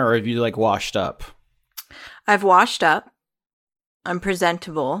encounter, or have you like washed up? I've washed up. I'm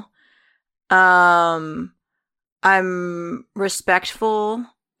presentable. I'm respectful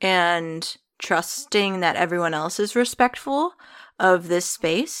and trusting that everyone else is respectful of this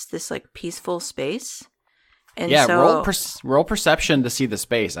space, this like peaceful space. And yeah, so, roll perception to see the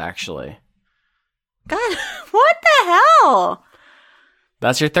space, actually. God, what the hell?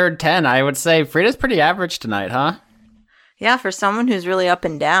 That's your third 10. I would say Frida's pretty average tonight, huh? Yeah, for someone who's really up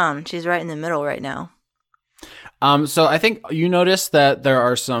and down, she's right in the middle right now. So I think you notice that there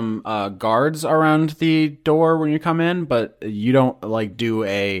are some guards around the door when you come in, but you don't like do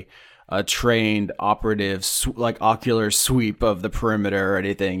a a trained operative like ocular sweep of the perimeter or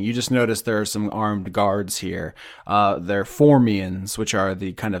anything. You just notice there are some armed guards here. They're Formians, which are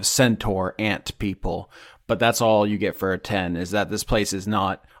the kind of centaur ant people. But that's all you get for a 10, is that this place is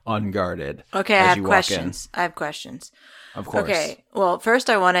not unguarded. Okay, I have questions. Of course. Okay, well, first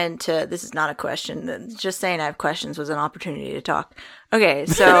I wanted to, this is not a question, just saying I have questions was an opportunity to talk. Okay,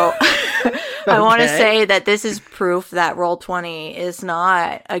 so I want to say that this is proof that Roll20 is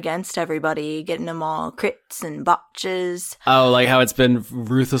not against everybody, getting them all crits and botches. Oh, like how it's been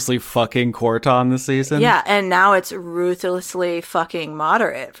ruthlessly fucking Corton this season? Yeah, and now it's ruthlessly fucking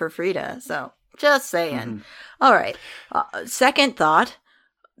moderate for Frida, so just saying. All right, second thought,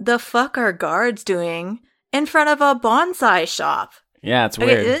 the fuck are guards doing in front of a bonsai shop? Yeah, it's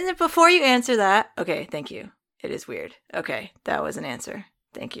weird. Okay, before you answer that, okay, thank you. It is weird. Okay, that was an answer.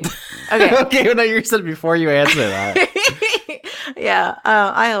 Thank you. Okay. Okay, well, no, you said before you answer that. Yeah,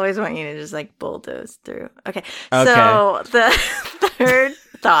 I always want you to just like bulldoze through. Okay, so the third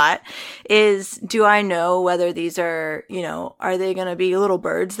thought is, do I know whether these are, are they going to be little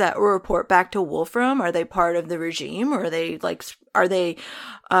birds that will report back to Wolfram? Are they part of the regime, or are they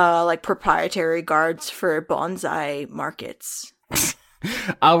like proprietary guards for bonsai markets?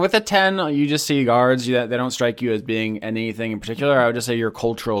 With a 10, you just see guards. They don't strike you as being anything in particular. I would just say your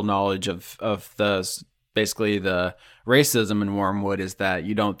cultural knowledge of the basically the racism in Wormwood is that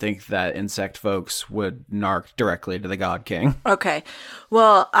you don't think that insect folks would narc directly to the God King. Okay.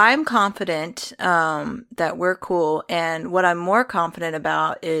 Well, I'm confident that we're cool. And what I'm more confident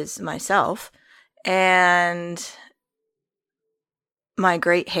about is myself and my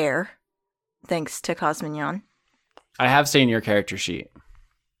great hair, thanks to Cosmignon. I have seen your character sheet.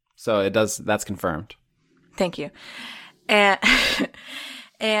 So that's confirmed. Thank you. And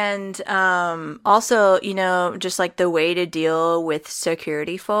and also, just like the way to deal with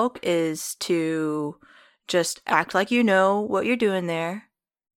security folk is to just act like you know what you're doing there.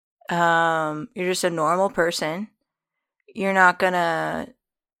 You're just a normal person. You're not gonna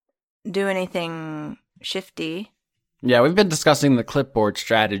do anything shifty. Yeah, we've been discussing the clipboard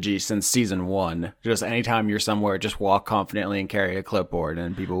strategy since season 1. Just anytime you're somewhere, just walk confidently and carry a clipboard,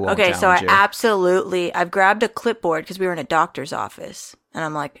 and people won't challenge you. Okay, so I've grabbed a clipboard because we were in a doctor's office, and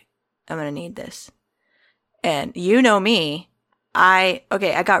I'm like, I'm gonna need this. And you know me, I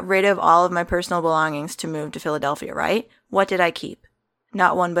got rid of all of my personal belongings to move to Philadelphia, right? What did I keep?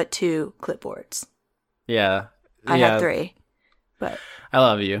 Not 1, but 2 clipboards. Yeah. I had 3, but I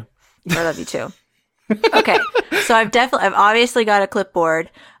love you. I love you too. Okay, so I've obviously got a clipboard.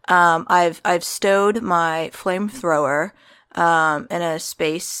 I've stowed my flamethrower in a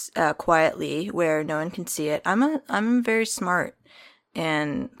space quietly where no one can see it. I'm very smart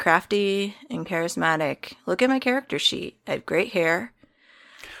and crafty and charismatic. Look at my character sheet. I have great hair.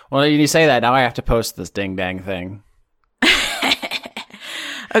 Well, you say that, now I have to post this ding dang thing.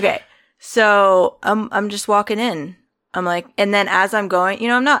 Okay, so I'm just walking in. I'm like, and then as I'm going,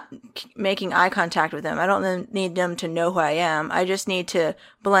 I'm not making eye contact with them. I don't need them to know who I am. I just need to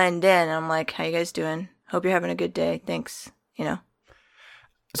blend in. I'm like, how you guys doing? Hope you're having a good day. Thanks.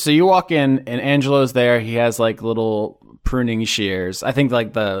 So you walk in and Angelo's there. He has like little pruning shears. I think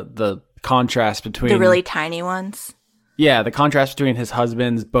like the contrast between the really tiny ones. Yeah, the contrast between his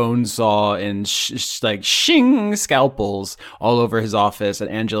husband's bone saw and shing scalpels all over his office, and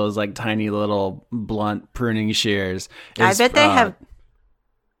Angela's like tiny little blunt pruning shears. I bet they have.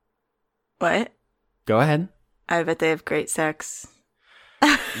 What? Go ahead. I bet they have great sex.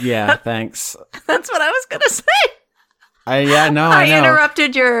 Yeah, thanks. That's what I was gonna say. I know. I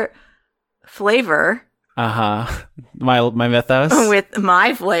interrupted your flavor. My mythos with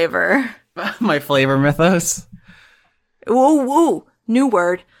my flavor. My flavor mythos. Woo, new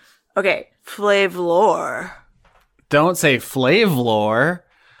word. Okay, flavlore. Don't say flavlore.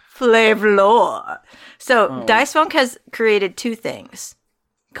 Flavlore. So, Dice Funk has created 2 things.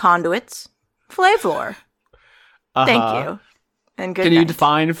 Conduits, flavlore. Thank you. And good Can night. you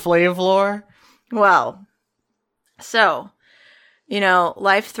define flavlore? Well, so,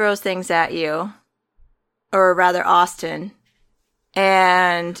 life throws things at you. Or rather, Austin.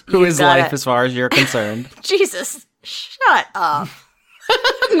 And who is life as far as you're concerned? Jesus. Shut up.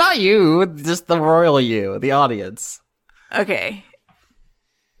 Not you, just the royal you, the audience. Okay.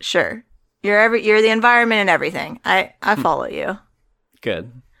 Sure. You're the environment and everything. I follow you.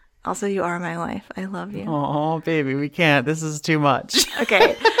 Good. Also, you are my life. I love you. Oh, baby, we can't. This is too much.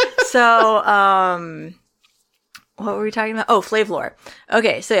 Okay. So, What were we talking about? Oh, Flav lore.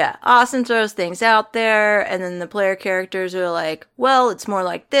 Okay, so yeah, Austin throws things out there, and then the player characters are like, well, it's more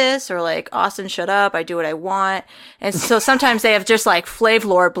like this, or like, Austin, shut up, I do what I want. And so sometimes they have just like Flav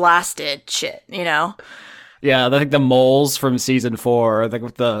lore blasted shit, you know? Yeah, I think the moles from season 4,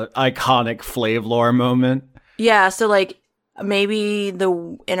 like the iconic Flav lore moment. Yeah, so like, maybe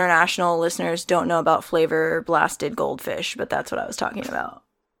the international listeners don't know about flavor blasted goldfish, but that's what I was talking about.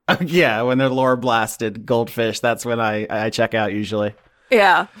 Yeah, when they're lore blasted goldfish, that's when I check out usually.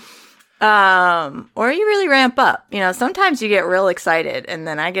 Yeah. Or you really ramp up. You know, sometimes you get real excited, and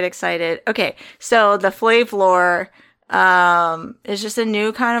then I get excited. Okay, so the Flav lore is just a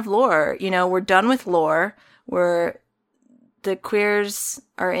new kind of lore. You know, we're done with lore. The queers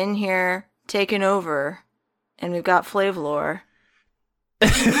are in here taking over, and we've got Flav lore.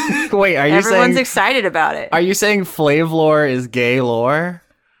 Wait, are you Everyone's saying excited about it. Are you saying Flav lore is gay lore?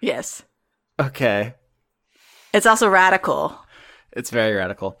 Yes. Okay. It's also radical. It's very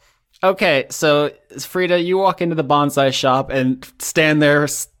radical. Okay, so Frida, you walk into the bonsai shop and stand there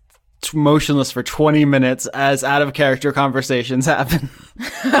motionless for 20 minutes as out of character conversations happen.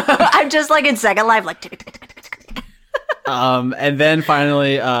 I'm just like in Second Life, like. And then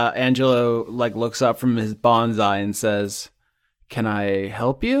finally, Angelo like looks up from his bonsai and says, "Can I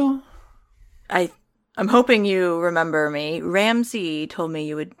help you?" I'm hoping you remember me. Ramsey told me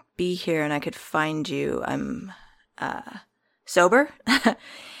you would be here and I could find you. I'm sober.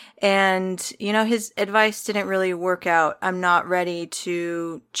 And, you know, his advice didn't really work out. I'm not ready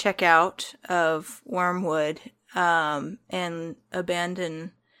to check out of Wormwood and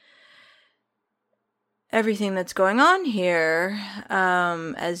abandon everything that's going on here.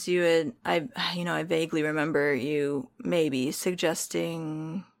 As you had, I vaguely remember you maybe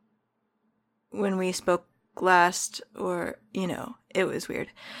suggesting when we spoke last, or, you know, it was weird.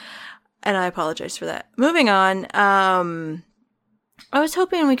 And I apologize for that. Moving on, I was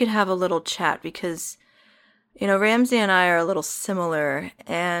hoping we could have a little chat because, you know, Ramsey and I are a little similar,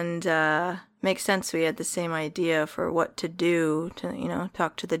 and makes sense we had the same idea for what to do to, you know,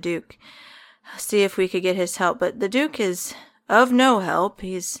 talk to the Duke, see if we could get his help. But the Duke is of no help.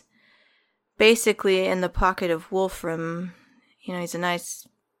 He's basically in the pocket of Wolfram. You know, he's a nice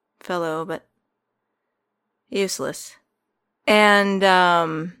fellow, but useless. And,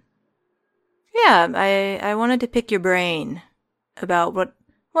 yeah, I wanted to pick your brain about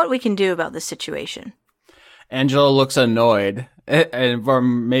what we can do about this situation. Angelo looks annoyed, and or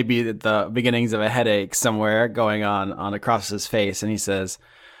maybe the beginnings of a headache somewhere going on across his face, and he says,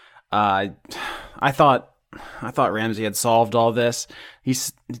 I thought Ramsey had solved all this. He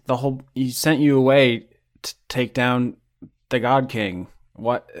sent you away to take down the God King.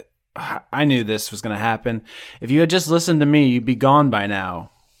 What? I knew this was going to happen. If you had just listened to me, you'd be gone by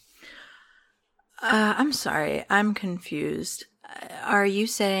now. I'm sorry. I'm confused. Are you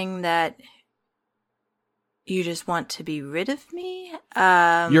saying that you just want to be rid of me?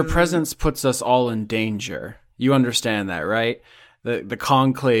 Your presence puts us all in danger. You understand that, right? The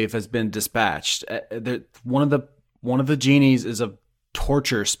conclave has been dispatched. One of the genies is a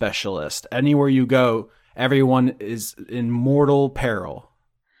torture specialist. Anywhere you go, everyone is in mortal peril.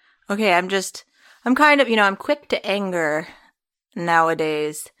 Okay, I'm kind of, you know, I'm quick to anger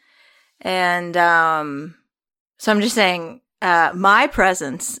nowadays. And so I'm just saying, my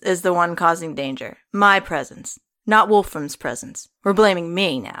presence is the one causing danger. My presence, not Wolfram's presence. We're blaming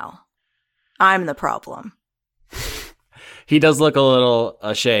me now. I'm the problem. He does look a little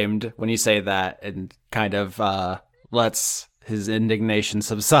ashamed when you say that, and kind of lets his indignation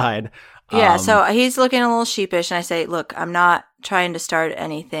subside. Yeah, so he's looking a little sheepish, and I say, look, I'm not trying to start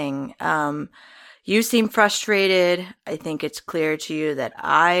anything. You seem frustrated. I think it's clear to you that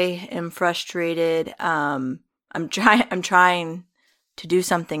I am frustrated. I'm trying to do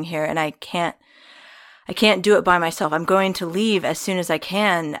something here, and I can't do it by myself. I'm going to leave as soon as I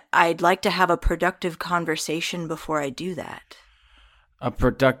can. I'd like to have a productive conversation before I do that. A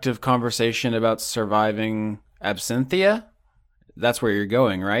productive conversation about surviving Absinthia? That's where you're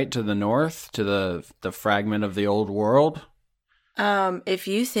going, right? To the north? To the fragment of the old world? If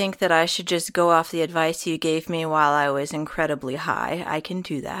you think that I should just go off the advice you gave me while I was incredibly high, I can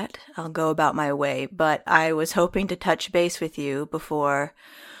do that. I'll go about my way, but I was hoping to touch base with you before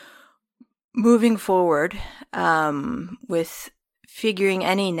moving forward, with figuring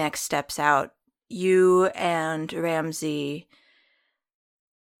any next steps out. You and Ramsey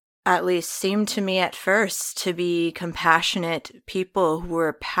at least seemed to me at first to be compassionate people who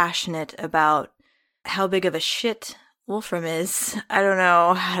were passionate about how big of a shit Wolfram is. I don't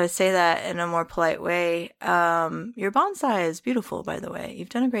know how to say that in a more polite way. Your bonsai is beautiful, by the way. You've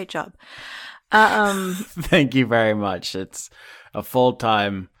done a great job. Thank you very much. It's a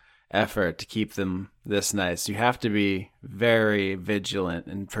full-time effort to keep them this nice. You have to be very vigilant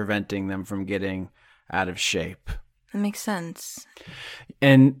in preventing them from getting out of shape. That makes sense.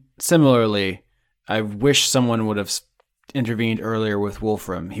 And similarly, I wish someone would have intervened earlier with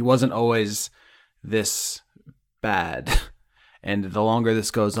Wolfram. He wasn't always this bad. And the longer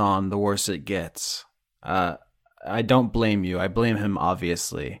this goes on, the worse it gets. I don't blame you. I blame him,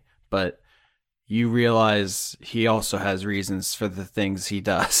 obviously. But you realize he also has reasons for the things he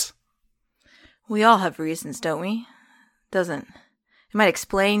does. We all have reasons, don't we? It might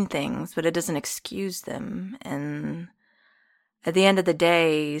explain things, but it doesn't excuse them. And at the end of the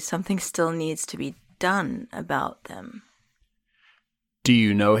day, something still needs to be done about them. Do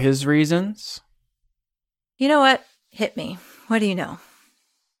you know his reasons? You know what? Hit me. What do you know?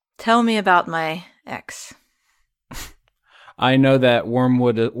 Tell me about my ex. I know that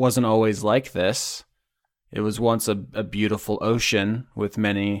Wormwood wasn't always like this. It was once a beautiful ocean with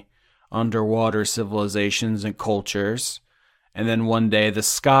many underwater civilizations and cultures. And then one day the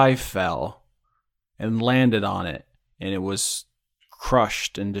sky fell and landed on it, and it was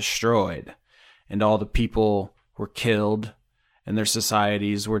crushed and destroyed. And all the people were killed, and their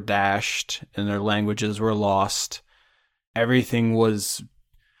societies were dashed, and their languages were lost. Everything was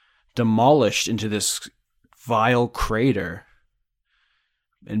demolished into this vile crater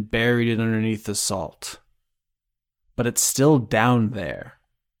and buried it underneath the salt. But it's still down there.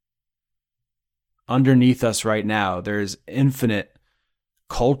 Underneath us right now, there's infinite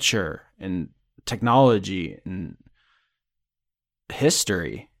culture and technology and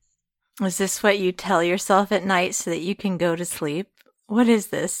history. Is this what you tell yourself at night so that you can go to sleep? What is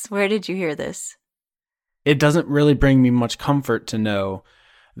this? Where did you hear this? It doesn't really bring me much comfort to know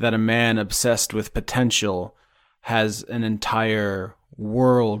that a man obsessed with potential has an entire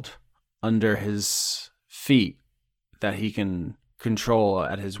world under his feet that he can control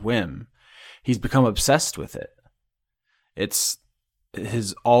at his whim. He's become obsessed with it. It's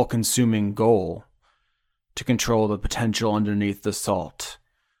his all-consuming goal to control the potential underneath the salt.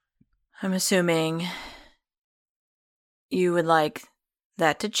 I'm assuming you would like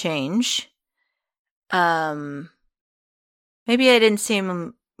that to change. Maybe I didn't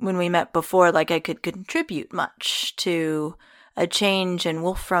seem when we met before like I could contribute much to a change in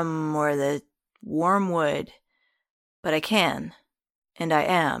Wolfram or the Wormwood, but I can, and I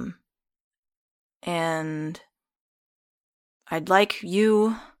am. And I'd like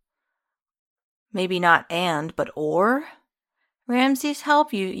you, maybe not but Ramsey's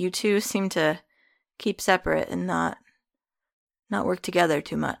help. You two seem to keep separate and not work together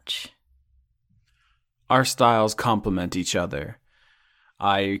too much. Our styles complement each other.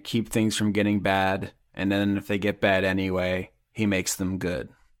 I keep things from getting bad, and then if they get bad anyway, he makes them good.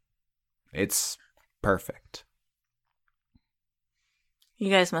 It's perfect. You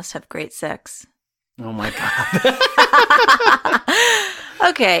guys must have great sex. Oh my God.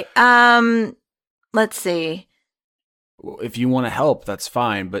 Okay, let's see. If you want to help, that's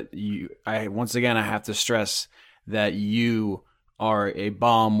fine, but I have to stress that you are a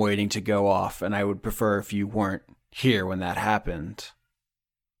bomb waiting to go off, and I would prefer if you weren't here when that happened.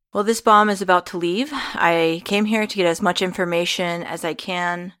 Well, this bomb is about to leave. I came here to get as much information as I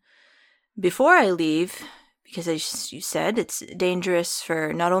can before I leave, because as you said, it's dangerous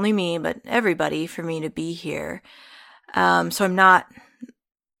for not only me, but everybody for me to be here. So I'm not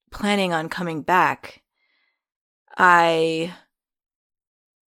planning on coming back. Maybe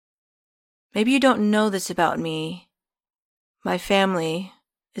you don't know this about me. My family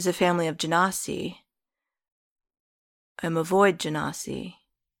is a family of Genasi. I'm a void Genasi.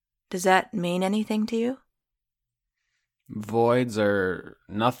 Does that mean anything to you? Voids are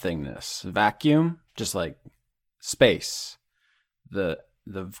nothingness. Vacuum, just like space. The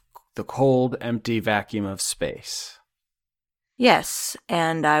cold, empty vacuum of space. Yes,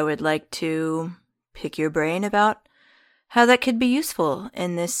 and I would like to pick your brain about how that could be useful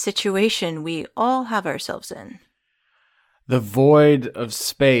in this situation we all have ourselves in. The void of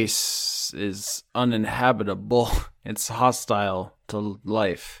space is uninhabitable. It's hostile to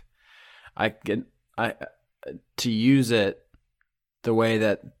life. To use it the way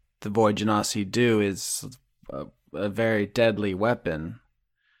that the Void Genasi do is a very deadly weapon.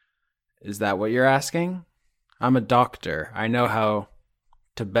 Is that what you're asking? I'm a doctor. I know how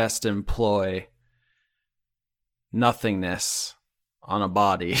to best employ nothingness on a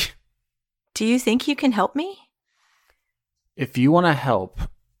body. Do you think you can help me? If you want to help,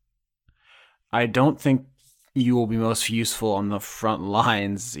 I don't think you will be most useful on the front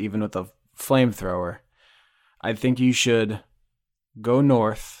lines, even with a flamethrower. I think you should go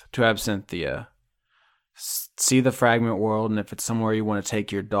north to Absinthia, see the fragment world, and if it's somewhere you want to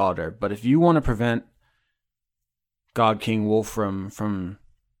take your daughter. But if you want to prevent God King Wolfram from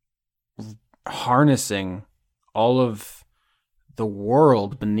harnessing all of the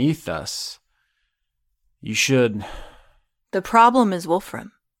world beneath us, you should... The problem is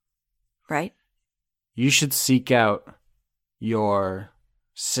Wolfram, right? You should seek out your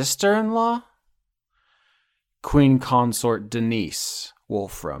sister-in-law, Queen Consort Denise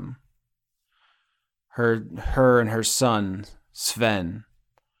Wolfram. Her and her son, Sven,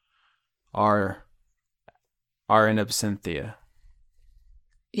 are in Absinthia.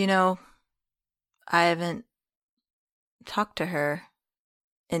 You know, I haven't talked to her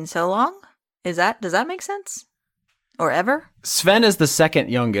in so long. Does that make sense? Or ever? Sven is the second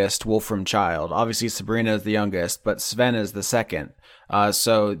youngest Wolfram child. Obviously, Sabrina is the youngest, but Sven is the second.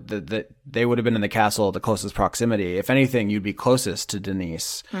 So they would have been in the castle the closest proximity. If anything, you'd be closest to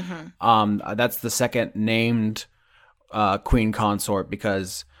Denise. Mm-hmm. That's the second named queen consort,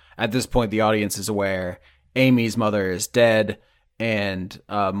 because at this point the audience is aware Amy's mother is dead and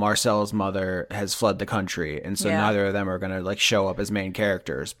Marcel's mother has fled the country, and so neither of them are going to like show up as main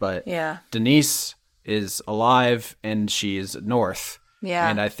characters. But Denise is alive and she is north. Yeah.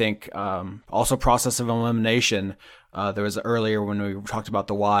 And I think also process of elimination. There was earlier when we talked about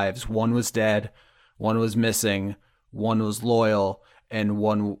the wives, one was dead, one was missing, one was loyal, and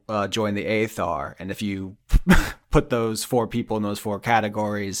one joined the Aethar. And if you put those four people in those four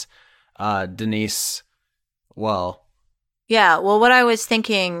categories, Denise, well. Yeah, well, what I was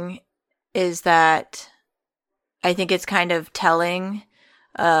thinking is that I think it's kind of telling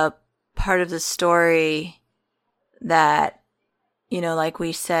part of the story that, you know, like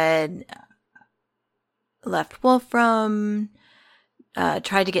we said, left Wolfram,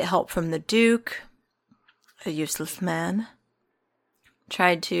 tried to get help from the Duke, a useless man,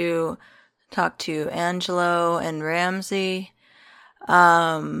 tried to talk to Angelo and Ramsey,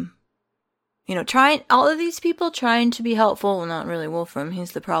 you know, all of these people trying to be helpful. Well, not really Wolfram,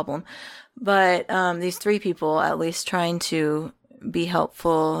 he's the problem, but these three people at least trying to be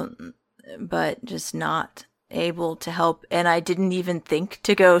helpful, but just not able to help. And I didn't even think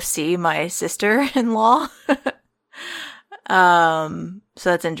to go see my sister-in-law. So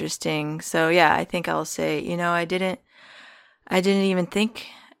that's interesting. So yeah, I think I'll say, you know, I didn't even think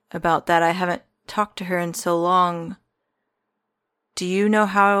about that. I haven't talked to her in so long. Do you know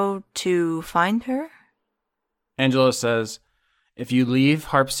how to find her? Angela says, if you leave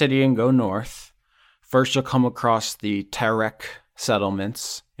Harp City and go north, first you'll come across the Tarek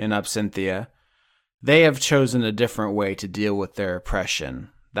settlements in Absinthia. They have chosen a different way to deal with their oppression.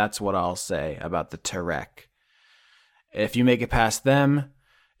 That's what I'll say about the Tarek. If you make it past them,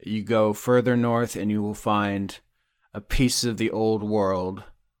 you go further north and you will find a piece of the old world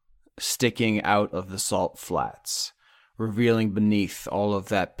sticking out of the salt flats, revealing beneath all of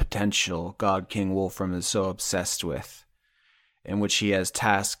that potential God King Wolfram is so obsessed with, in which he has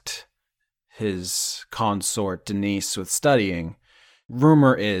tasked his consort Denise with studying.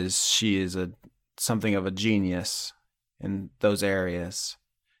 Rumor is she is something of a genius in those areas.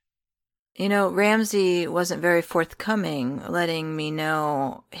 You know, Ramsey wasn't very forthcoming, letting me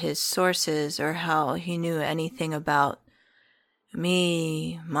know his sources or how he knew anything about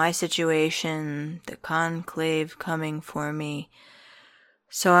me, my situation, the conclave coming for me.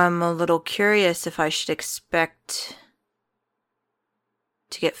 So I'm a little curious if I should expect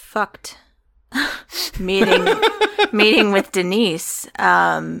to get fucked. meeting with Denise.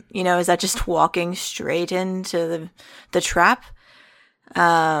 You know, is that just walking straight into the trap?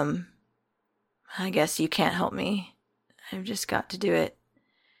 I guess you can't help me. I've just got to do it.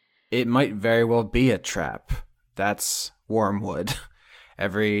 It might very well be a trap. That's Wormwood.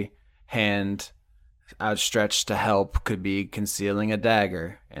 Every hand outstretched to help could be concealing a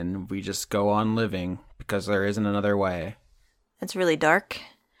dagger, and we just go on living because there isn't another way. That's really dark.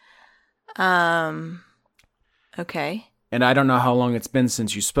 Okay. And I don't know how long it's been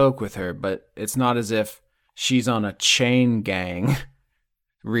since you spoke with her, but it's not as if she's on a chain gang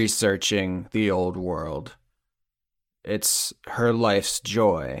researching the old world. It's her life's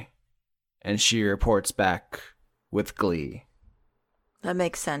joy, and she reports back with glee. That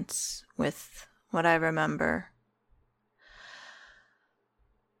makes sense with what I remember.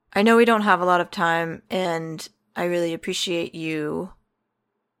 I know we don't have a lot of time, and I really appreciate you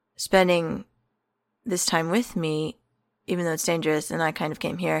spending this time with me, even though it's dangerous, and I kind of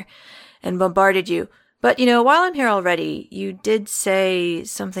came here and bombarded you. But, you know, while I'm here already, you did say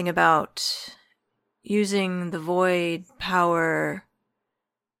something about using the void power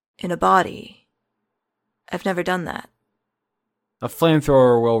in a body. I've never done that. A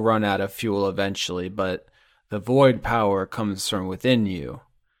flamethrower will run out of fuel eventually, but the void power comes from within you.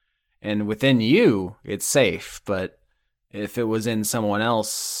 And within you, it's safe, but if it was in someone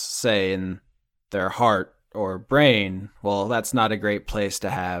else, say in their heart or brain, well, that's not a great place to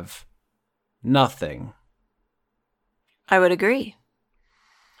have nothing. I would agree.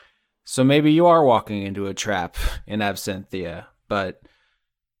 So maybe you are walking into a trap in Absenthia, but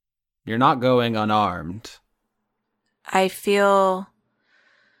you're not going unarmed. I feel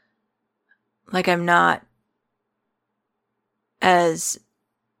like I'm not as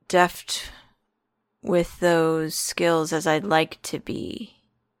deft with those skills as I'd like to be.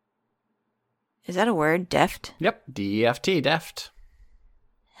 Is that a word? Deft? Yep, DEFT, deft.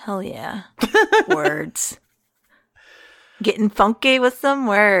 Hell yeah. Words. Getting funky with some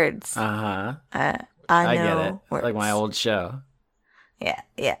words. Uh-huh. I get know it. words. Like my old show.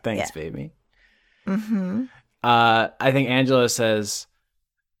 Yeah. Thanks, baby. Mm-hmm. I think Angela says,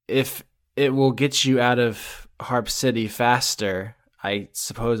 if it will get you out of Harp City faster, I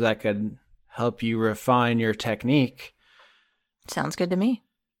suppose that could help you refine your technique. Sounds good to me.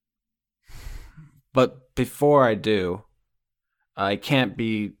 But before I do, I can't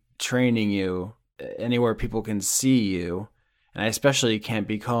be training you anywhere people can see you, and I especially can't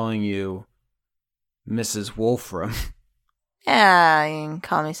be calling you Mrs. Wolfram. Yeah, you can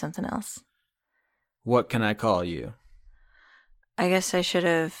call me something else. What can I call you? I guess I should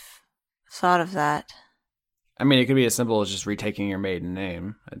have thought of that. I mean, it could be as simple as just retaking your maiden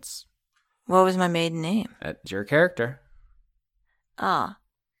name. It's What was my maiden name? your character. Ah.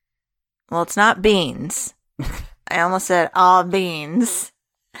 Well, it's not Beans. I almost said all beans.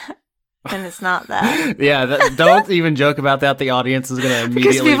 And it's not that. Yeah, don't even joke about that. The audience is going to immediately...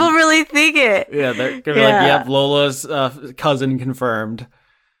 Because people really think it. Yeah, they're going to be like, yep, Lola's cousin confirmed.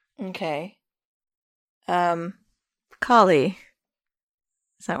 Okay. Kali.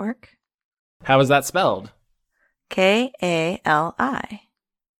 Does that work? How is that spelled? Kali.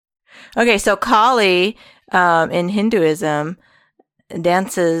 Okay, so Kali in Hinduism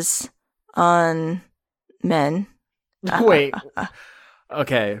dances on men. Wait.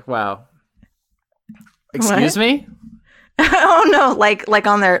 Okay, wow. Excuse me? Oh no, like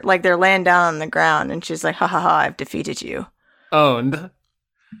on their they're laying down on the ground and she's like, ha ha ha, I've defeated you. Owned.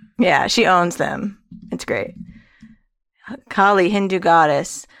 Yeah, she owns them. It's great. Kali, Hindu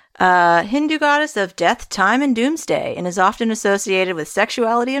goddess. Hindu goddess of death, time, and doomsday, and is often associated with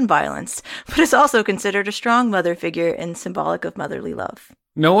sexuality and violence, but is also considered a strong mother figure and symbolic of motherly love.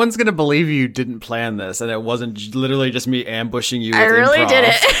 No one's going to believe you didn't plan this, and it wasn't literally just me ambushing you with I really improv. did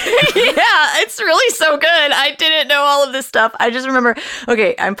it. Yeah, it's really so good. I didn't know all of this stuff. I just remember,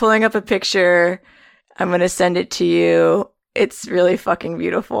 okay, I'm pulling up a picture. I'm going to send it to you. It's really fucking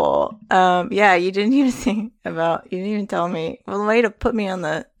beautiful. Yeah, you didn't even tell me. Well, way to put me on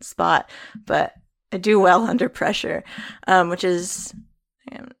the spot, but I do well under pressure, which is,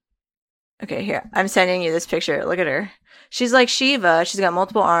 okay, here. I'm sending you this picture. Look at her. She's like Shiva. She's got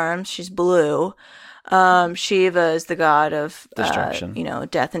multiple arms. She's blue. Shiva is the god of destruction.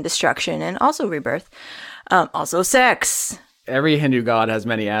 Death and destruction, and also rebirth. Also sex. Every Hindu god has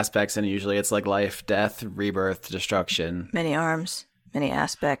many aspects, and usually it's like life, death, rebirth, destruction. Many arms, many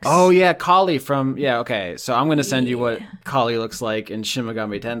aspects. Oh, yeah, Kali from... Yeah, okay. So I'm going to send you what Kali looks like in Shin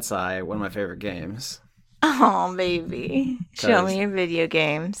Megami Tensei, one of my favorite games. Oh, baby. Show me your video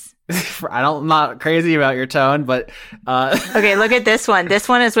games. I'm not crazy about your tone, but... Okay, look at this one. This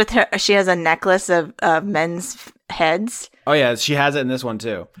one is with her. She has a necklace of men's heads. Oh, yeah, she has it in this one,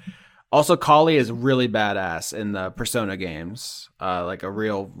 too. Also, Kali is really badass in the Persona games. Like a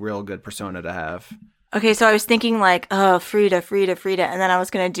real good Persona to have. Okay, so I was thinking like, oh, Frida. And then I was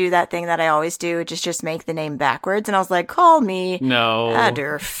going to do that thing that I always do, which is just make the name backwards. And I was like, call me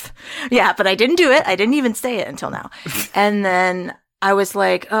Adolf. Yeah, but I didn't do it. I didn't even say it until now. And then I was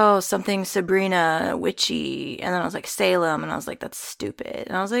like, oh, something Sabrina, witchy. And then I was like, Salem. And I was like, that's stupid.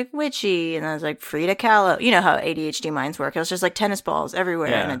 And I was like, witchy. And I was like, Frida Kahlo. You know how ADHD minds work. It was just like tennis balls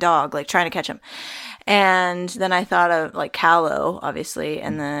everywhere and a dog, like trying to catch them. And then I thought of like Kahlo, obviously.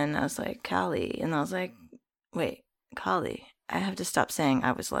 And then I was like, Kali. And I was like, wait, Kali. I have to stop saying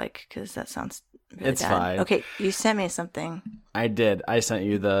I was like, because that sounds really It's bad. fine. Okay, you sent me something. I did. I sent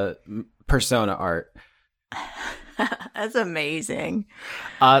you the Persona art. That's amazing.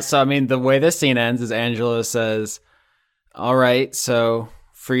 So, I mean, the way this scene ends is Angela says, all right, so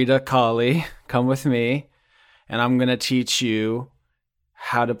Frida, Kali, come with me, and I'm going to teach you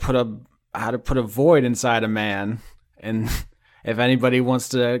how to put a void inside a man. And if anybody wants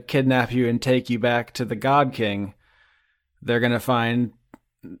to kidnap you and take you back to the God King, they're going to find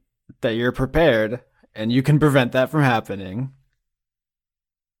that you're prepared, and you can prevent that from happening.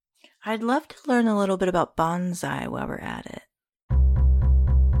 I'd love to learn a little bit about bonsai while we're at it.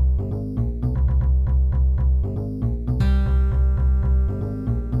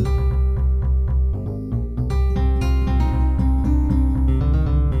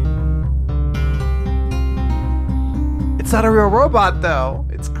 It's not a real robot, though.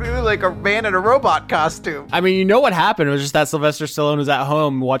 It's clearly like a man in a robot costume. I mean, you know what happened? It was just that Sylvester Stallone was at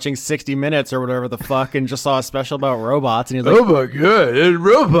home watching 60 Minutes or whatever the fuck and just saw a special about robots. And he was like, oh my god, a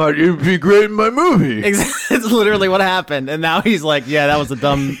robot would be great in my movie. it's literally what happened. And now he's like, yeah, that was a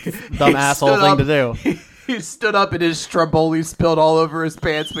dumb asshole thing to do. He stood up and his Stromboli spilled all over his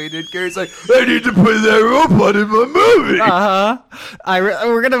pants, but he didn't care. He's like, I need to put that robot in my movie.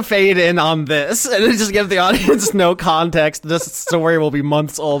 We're going to fade in on this and just give the audience no context. This story will be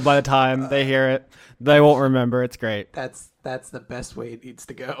months old by the time they hear it. They won't remember. It's great. That's the best way it needs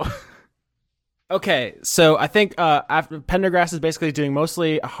to go. Okay, so I think after Pendergrass is basically doing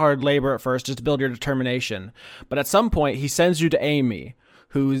mostly hard labor at first just to build your determination. But at some point, he sends you to Amy,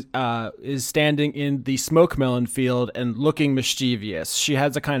 who is standing in the smoke melon field and looking mischievous. She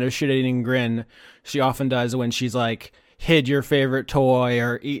has a kind of shit-eating grin she often does when she's like hid your favorite toy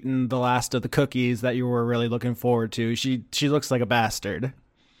or eaten the last of the cookies that you were really looking forward to. She looks like a bastard.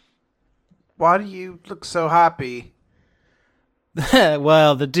 Why do you look so happy?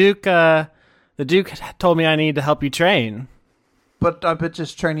 Well, the Duke told me I need to help you train. But I've been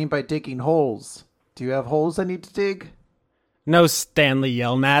just training by digging holes. Do you have holes I need to dig? No, Stanley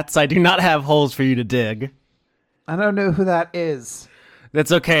Yelnats. I do not have holes for you to dig. I don't know who that is.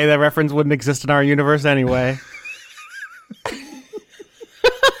 That's okay. That reference wouldn't exist in our universe anyway.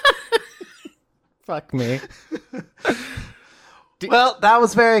 Fuck me. Well, that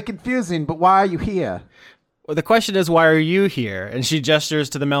was very confusing, but why are you here? Well, the question is, why are you here? And she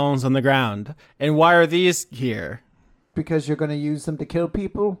gestures to the melons on the ground. And why are these here? Because you're going to use them to kill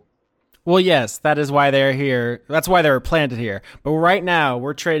people? Well, yes, that is why they're here. That's why they were planted here. But right now,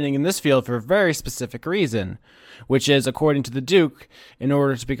 we're training in this field for a very specific reason, which is, according to the Duke, in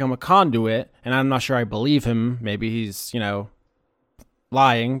order to become a conduit, and I'm not sure I believe him, maybe he's,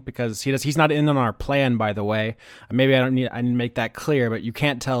 lying, because he's not in on our plan, by the way. Maybe I need to make that clear, but you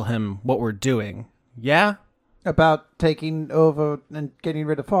can't tell him what we're doing. Yeah? About taking over and getting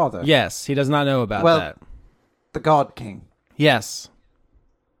rid of Father? Yes, he does not know about that. The God King. Yes.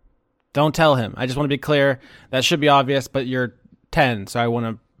 Don't tell him. I just want to be clear. That should be obvious, but you're 10, so I want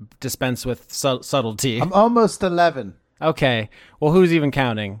to dispense with subtlety. I'm almost 11. Okay. Well, who's even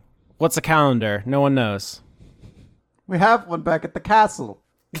counting? What's a calendar? No one knows. We have one back at the castle.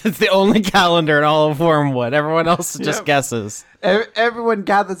 It's the only calendar in all of Wormwood. Everyone else just guesses. Everyone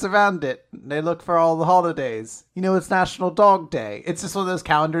gathers around it. They look for all the holidays. It's National Dog Day. It's just one of those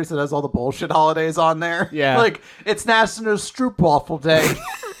calendars that has all the bullshit holidays on there. Yeah. Like, it's National Stroopwafel Day.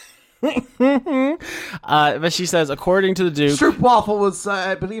 But she says, according to the Duke, Stroopwafel was,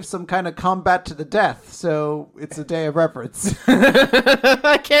 I believe, some kind of combat to the death, so it's a day of reverence.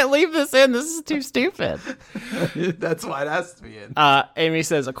 I can't leave this in. This is too stupid. That's why it has to be in. Amy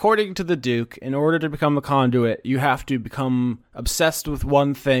says, according to the Duke, in order to become a conduit, you have to become obsessed with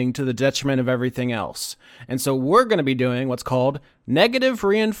one thing to the detriment of everything else. And so we're going to be doing what's called negative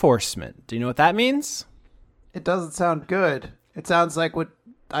reinforcement. Do you know what that means? It doesn't sound good. It sounds like what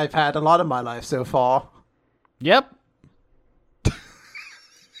I've had a lot of my life so far. Yep.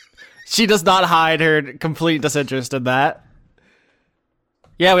 She does not hide her complete disinterest in that.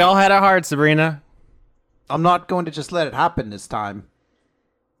 Yeah, we all had our hearts, Sabrina. I'm not going to just let it happen this time.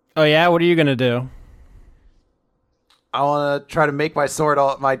 Oh yeah? What are you going to do? I want to try to make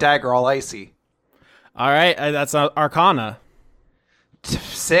my dagger all icy. All right, that's Arcana.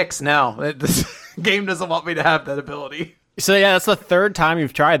 6 now. This game doesn't want me to have that ability. So yeah, that's the third time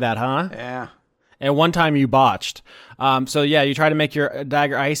you've tried that, huh? Yeah. And one time you botched. So yeah, you try to make your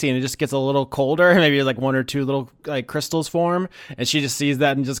dagger icy and it just gets a little colder. Maybe like 1 or 2 little like crystals form. And she just sees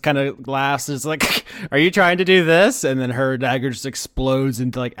that and just kind of laughs. It's like, are you trying to do this? And then her dagger just explodes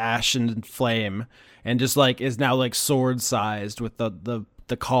into like ash and flame. And just like is now like sword sized with the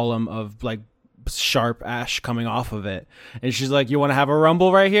column of like sharp ash coming off of it. And she's like, you want to have a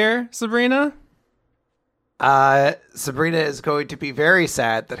rumble right here, Sabrina? Sabrina is going to be very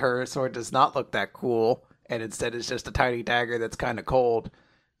sad that her sword does not look that cool, and instead is just a tiny dagger that's kind of cold.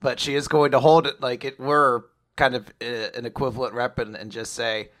 But she is going to hold it like it were kind of an equivalent weapon and just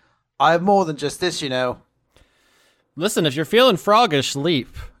say, I have more than just this, Listen, if you're feeling froggish,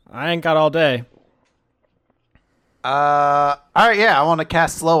 leap. I ain't got all day. Alright, yeah, I want to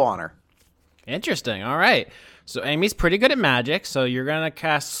cast slow on her. Interesting, alright. So Amy's pretty good at magic, so you're going to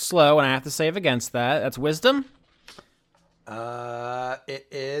cast slow, and I have to save against that. That's wisdom? It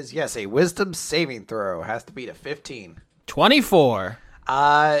is, yes, a wisdom saving throw. Has to beat a 15. 24.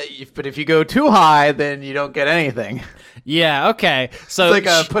 But if you go too high, then you don't get anything. Yeah, okay. So It's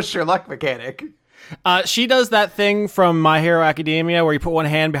like a push your luck mechanic. she does that thing from My Hero Academia where you put one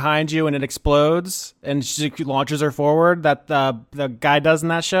hand behind you and it explodes and she launches her forward. That the guy does in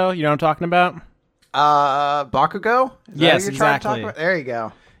that show. You know what I'm talking about? Bakugo? Is that Yes, what you're trying to talk exactly. about? There you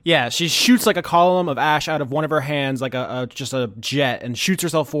go. Yeah, she shoots like a column of ash out of one of her hands, like just a jet, and shoots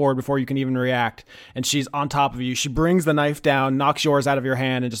herself forward before you can even react. And she's on top of you. She brings the knife down, knocks yours out of your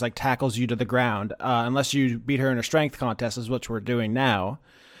hand, and just like tackles you to the ground. Unless you beat her in a strength contest, is what we're doing now.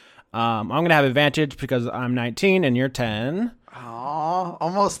 I'm gonna have advantage because I'm 19 and you're 10. Aw,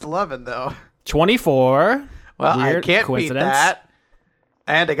 almost 11 though. 24. Well, Weird I can't coincidence. beat that.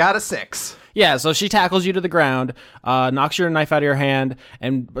 And I got a 6. Yeah, so she tackles you to the ground, knocks your knife out of your hand,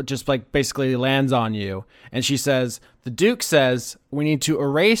 and just like basically lands on you. And she says, the Duke says, we need to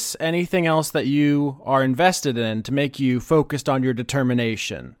erase anything else that you are invested in to make you focused on your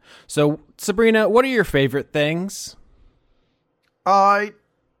determination. So, Sabrina, what are your favorite things? I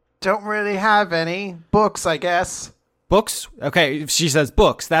don't really have any. Books, I guess. Books? Okay, she says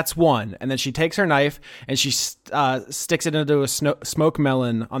books. That's one. And then she takes her knife and she sticks it into a smoke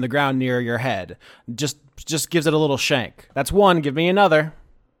melon on the ground near your head. Just gives it a little shank. That's one. Give me another.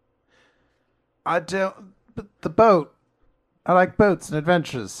 I don't... But the boat. I like boats and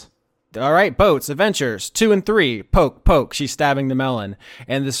adventures. All right, boats, adventures, 2 and 3. Poke, poke. She's stabbing the melon.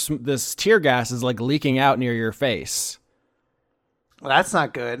 And this tear gas is like leaking out near your face. Well, that's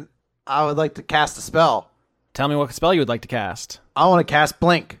not good. I would like to cast a spell. Tell me what spell you would like to cast. I want to cast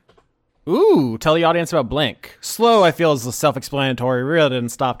Blink. Ooh, tell the audience about Blink. Slow, I feel, is self-explanatory. Really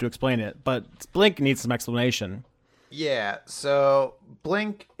didn't stop to explain it, but Blink needs some explanation. Yeah, so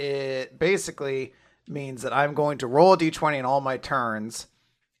Blink, it basically means that I'm going to roll a d20 in all my turns,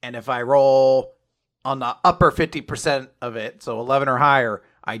 and if I roll on the upper 50% of it, so 11 or higher,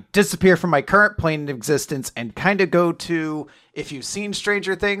 I disappear from my current plane of existence and kind of go to, if you've seen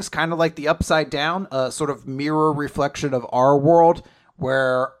Stranger Things, kind of like the Upside Down, a sort of mirror reflection of our world,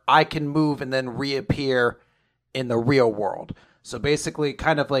 where I can move and then reappear in the real world. So basically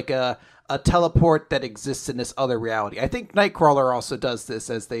kind of like a teleport that exists in this other reality. I think Nightcrawler also does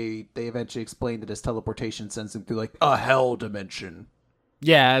this, as they eventually explained that his teleportation sends him through like a hell dimension.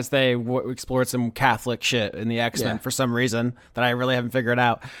 Yeah, as they explored some Catholic shit in the X-Men Yeah. for some reason that I really haven't figured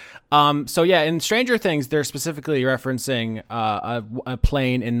out. So yeah, in Stranger Things, they're specifically referencing a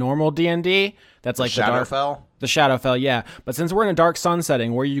plane in normal D&D that's like the Shadowfell? The Shadowfell, yeah. But since we're in a dark sun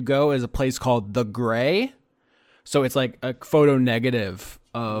setting, where you go is a place called the Gray. So it's like a photo negative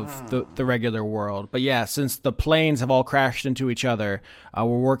of the regular world. But yeah, since the planes have all crashed into each other, we're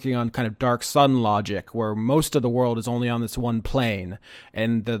working on kind of dark sun logic, where most of the world is only on this one plane,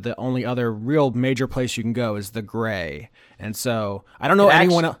 and the only other real major place you can go is the Gray. And so I don't know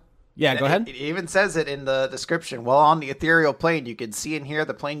anyone else. Yeah, go ahead. It even says it in the description. While on the ethereal plane, you can see and hear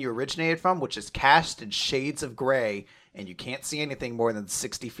the plane you originated from, which is cast in shades of gray, and you can't see anything more than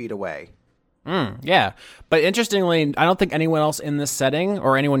 60 feet away. Yeah. But interestingly, I don't think anyone else in this setting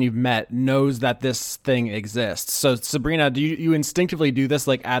or anyone you've met knows that this thing exists. So Sabrina, do you instinctively do this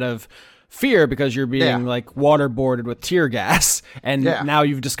like out of fear because you're being like waterboarded with tear gas, and now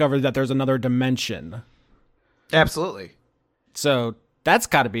you've discovered that there's another dimension? Absolutely. So that's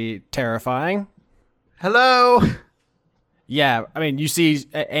got to be terrifying. Hello. Yeah, I mean, you see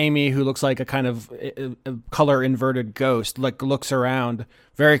Amy, who looks like a kind of color inverted ghost, like looks around,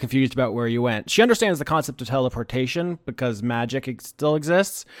 very confused about where you went. She understands the concept of teleportation because magic still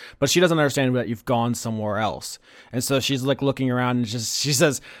exists, but she doesn't understand that you've gone somewhere else. And so she's like looking around and she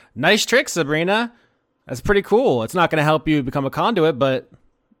says, "Nice trick, Sabrina. That's pretty cool. It's not going to help you become a conduit, but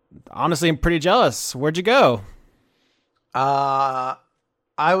honestly, I'm pretty jealous. Where'd you go?"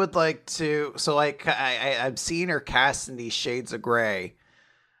 I would like to, so like I've seen her cast in these shades of gray,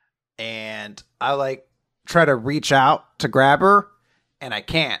 and I like try to reach out to grab her, and I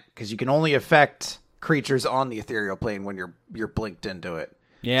can't because you can only affect creatures on the ethereal plane when you're blinked into it.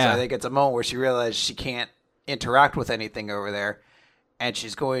 Yeah. So I think it's a moment where she realizes she can't interact with anything over there, and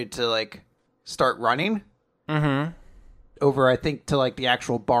she's going to like start running over, I think, to like the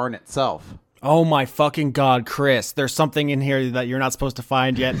actual barn itself. Oh my fucking God, Chris. There's something in here that you're not supposed to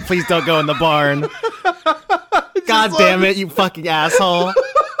find yet. Please don't go in the barn. God damn it, you fucking asshole.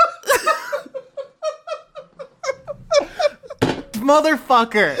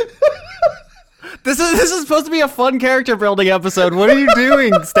 Motherfucker. This is supposed to be a fun character building episode. What are you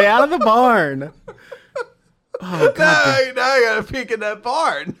doing? Stay out of the barn. Oh, God. Now I gotta peek in that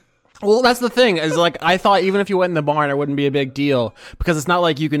barn. Well, that's the thing is like I thought even if you went in the barn, it wouldn't be a big deal because it's not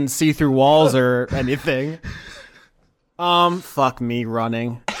like you can see through walls or anything. Fuck me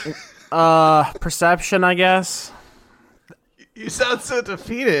running. Perception, I guess. You sound so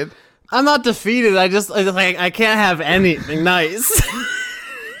defeated. I'm not defeated. I can't have anything nice.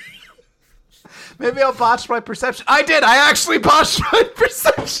 Maybe I'll botch my perception. I did. I actually botched my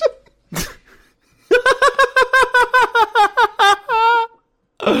perception.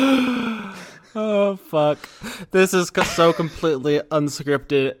 Oh fuck! This is so completely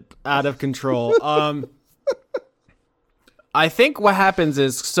unscripted, out of control. I think what happens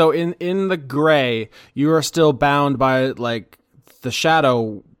is so in the gray, you are still bound by like the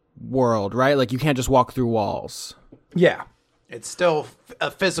shadow world, right? Like you can't just walk through walls. Yeah, it's still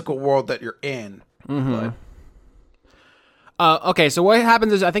a physical world that you're in. But... Okay, so what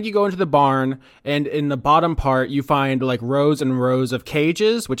happens is I think you go into the barn, and in the bottom part, you find like rows and rows of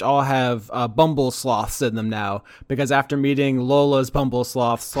cages, which all have bumble sloths in them now. Because after meeting Lola's bumble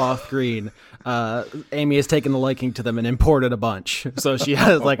sloth, Sloth Green, Amy has taken a liking to them and imported a bunch. So she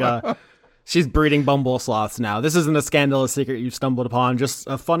has she's breeding bumble sloths now. This isn't a scandalous secret you've stumbled upon, just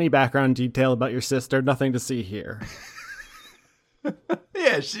a funny background detail about your sister. Nothing to see here.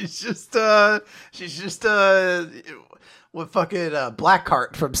 Yeah, she's just with fucking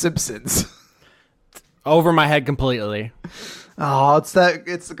Blackheart from Simpsons. Over my head completely. Oh, it's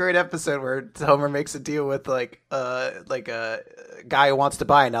the great episode where Homer makes a deal with like a guy who wants to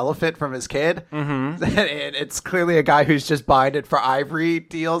buy an elephant from his kid, and it's clearly a guy who's just buying it for ivory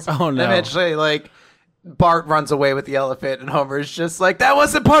deals. Oh no! And eventually, like Bart runs away with the elephant, and Homer's just like, "That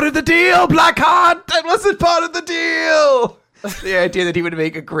wasn't part of the deal, Blackheart. That wasn't part of the deal." The idea that he would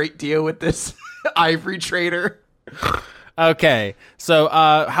make a great deal with this ivory trader. Okay, so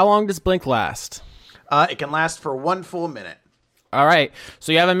how long does Blink last? It can last for 1 full minute. All right,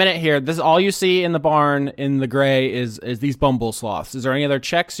 so you have a minute here. This is all you see in the barn in the gray is these bumble sloths. Is there any other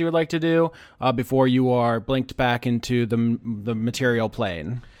checks you would like to do before you are blinked back into the material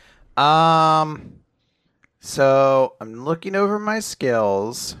plane? So I'm looking over my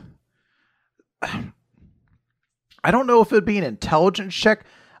skills. I don't know if it would be an intelligence check.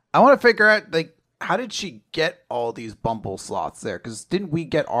 I want to figure out, like, how did she get all these bumble sloths there? Because didn't we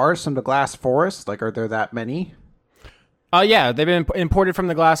get ours from the Glass Forest? Like, are there that many? Yeah, they've been imported from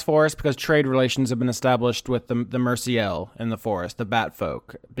the Glass Forest because trade relations have been established with the Merciel in the forest, the Bat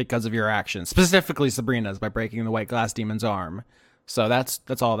Folk, because of your actions. Specifically Sabrina's by breaking the White Glass Demon's arm. So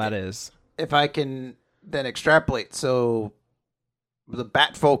that's all that is. If I can then extrapolate, so the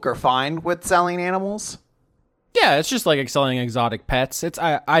Bat Folk are fine with selling animals? Yeah, it's just like selling exotic pets.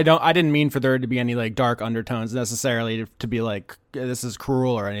 I didn't mean for there to be any like dark undertones necessarily to be like this is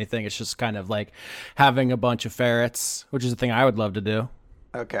cruel or anything. It's just kind of like having a bunch of ferrets, which is a thing I would love to do.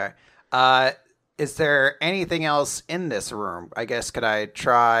 Okay. Is there anything else in this room? I guess could I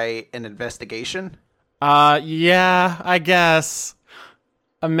try an investigation? Yeah, I guess.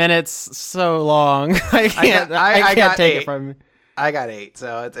 A minute's so long. I can't take it from you. I got 8,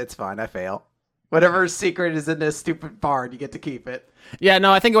 so it's fine. I fail. Whatever secret is in this stupid barn, you get to keep it. Yeah,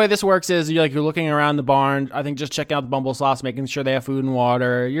 no, I think the way this works is you're looking around the barn. I think just checking out the bumble sloths, making sure they have food and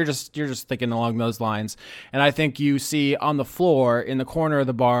water. You're just thinking along those lines. And I think you see on the floor in the corner of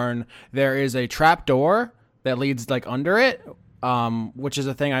the barn there is a trap door that leads like under it, which is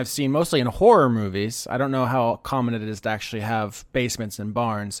a thing I've seen mostly in horror movies. I don't know how common it is to actually have basements in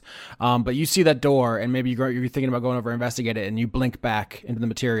barns, but you see that door, and maybe you're thinking about going over and investigate it, and you blink back into the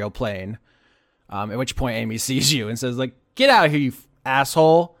material plane. At which point Amy sees you and says, like, get out of here, you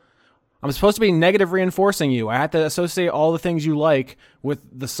asshole. I'm supposed to be negative reinforcing you. I have to associate all the things you like with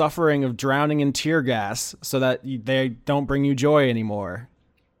the suffering of drowning in tear gas so that they don't bring you joy anymore.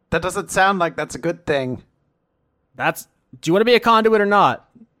 That doesn't sound like that's a good thing. Do you want to be a conduit or not?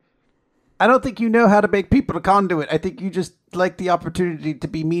 I don't think you know how to make people a conduit. I think you just like the opportunity to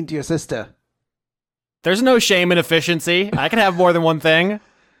be mean to your sister. There's no shame in efficiency. I can have more than one thing.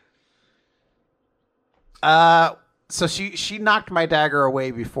 So she knocked my dagger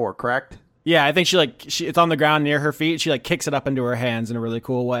away before, correct? Yeah, I think it's on the ground near her feet. She kicks it up into her hands in a really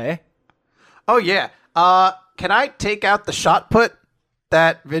cool way. Oh yeah. Can I take out the shot put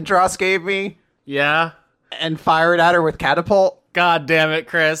that Vindros gave me? Yeah. And fire it at her with catapult? God damn it,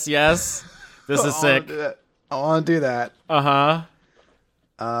 Chris. Yes. This is sick. I want to do that.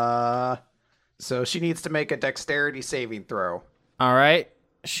 Uh-huh. So she needs to make a dexterity saving throw. All right.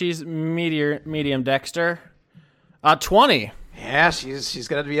 She's medium dexter. 20. Yeah, she's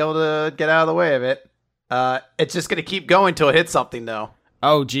gonna be able to get out of the way of it. It's just gonna keep going till it hits something, though.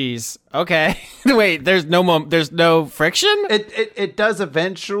 Oh, geez. Okay. Wait, there's no friction? It does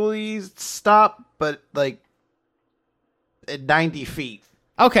eventually stop, but like at 90 feet.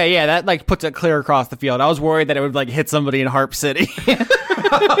 Okay, yeah, that like puts it clear across the field. I was worried that it would like hit somebody in Harp City.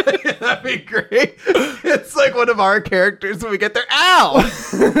 That'd be great. It's like one of our characters when we get there.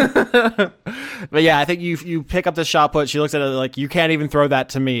 Ow! But yeah, I think you pick up the shot put. She looks at it like, you can't even throw that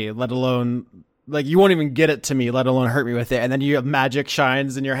to me, let alone like you won't even get it to me, let alone hurt me with it. And then you have magic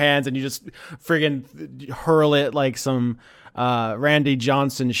shines in your hands, and you just friggin' hurl it like some Randy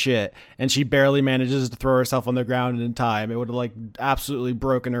Johnson shit, and she barely manages to throw herself on the ground in time. It would have like absolutely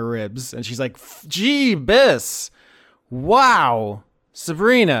broken her ribs. And she's like, "Gee, Biss, wow,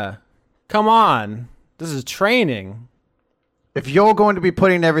 Sabrina, come on, this is training." If you're going to be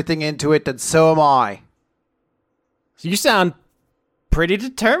putting everything into it, then so am I. You sound pretty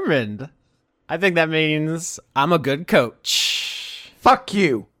determined. I think that means I'm a good coach. Fuck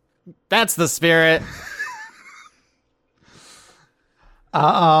you. That's the spirit.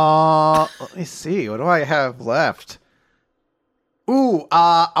 Let me see. What do I have left? Ooh,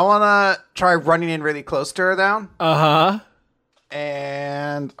 I want to try running in really close to her down. Uh-huh.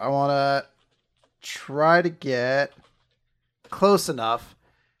 And I want to try to get close enough.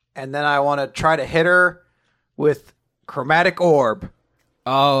 And then I want to try to hit her with Chromatic Orb.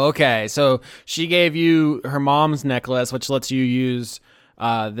 Oh, okay. So she gave you her mom's necklace, which lets you use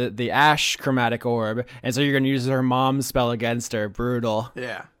the Ash Chromatic Orb, and so you're going to use her mom's spell against her. Brutal.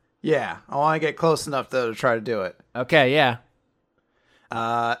 Yeah. Yeah. I want to get close enough, though, to try to do it. Okay, yeah.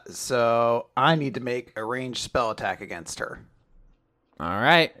 So I need to make a ranged spell attack against her. All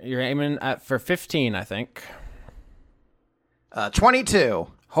right. You're aiming for 15, I think. 22.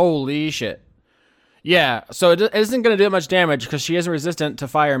 Holy shit. Yeah, so it isn't going to do much damage because she is resistant to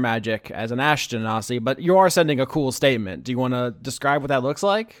fire magic as an Ash Genasi, but you are sending a cool statement. Do you want to describe what that looks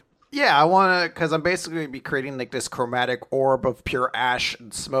like? Yeah, I want to, because I'm basically going to be creating like this chromatic orb of pure ash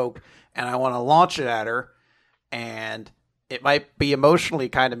and smoke, and I want to launch it at her, and it might be emotionally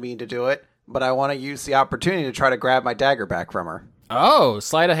kind of mean to do it, but I want to use the opportunity to try to grab my dagger back from her. Oh,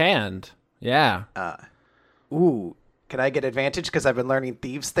 sleight of hand. Yeah. Ooh, can I get advantage because I've been learning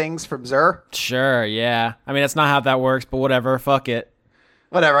thieves things from Zur? Sure, yeah. I mean, that's not how that works, but whatever. Fuck it.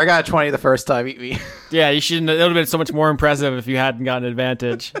 Whatever, I got a 20 the first time, eat me. Yeah, you shouldn't. It would have been so much more impressive if you hadn't gotten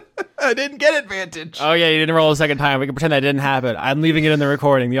advantage. I didn't get advantage. Oh, yeah, you didn't roll a second time. We can pretend that didn't happen. I'm leaving it in the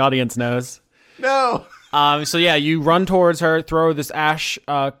recording. The audience knows. No. So yeah, you run towards her, throw this ash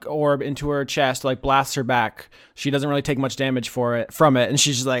orb into her chest, like blasts her back. She doesn't really take much damage from it, and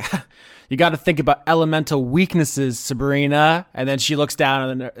she's just like, "You got to think about elemental weaknesses, Sabrina." And then she looks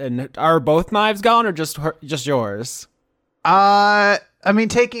down, and are both knives gone, or just yours? I mean,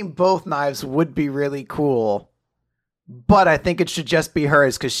 taking both knives would be really cool, but I think it should just be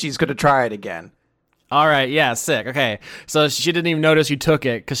hers because she's going to try it again. All right, yeah, sick. Okay, so she didn't even notice you took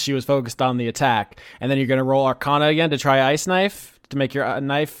it because she was focused on the attack. And then you're gonna roll Arcana again to try Ice Knife to make your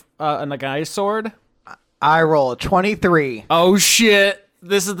knife like an ice sword. I roll a 23. Oh shit!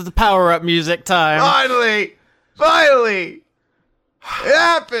 This is the power up music time. Finally, it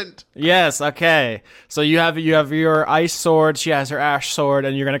happened. Yes. Okay. So you have your ice sword. She has her ash sword,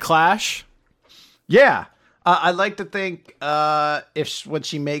 and you're gonna clash. Yeah. I'd like to think when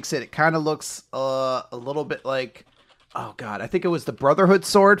she makes it, it kind of looks a little bit like, oh god, I think it was the Brotherhood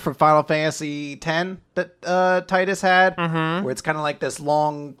sword from Final Fantasy X that Titus had, where it's kind of like this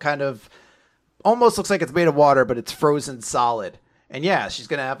long kind of, almost looks like it's made of water, but it's frozen solid. And yeah, she's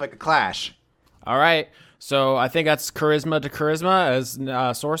gonna have like a clash. All right. So I think that's charisma to charisma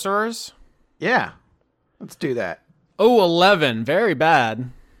as sorcerers. Yeah, let's do that. Oh, 11. Very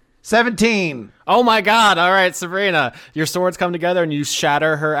bad. 17. Oh my god. All right, Sabrina. Your swords come together and you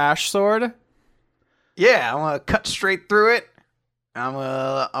shatter her ash sword. Yeah, I want to cut straight through it.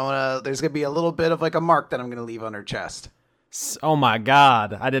 There's going to be a little bit of like a mark that I'm going to leave on her chest. Oh my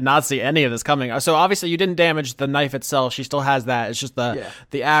god. I did not see any of this coming. So obviously you didn't damage the knife itself. She still has that. It's just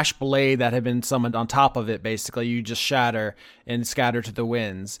the ash blade that had been summoned on top of it. Basically, you just shatter and scatter to the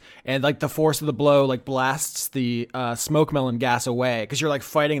winds. And like the force of the blow like blasts the smoke melon gas away because you're like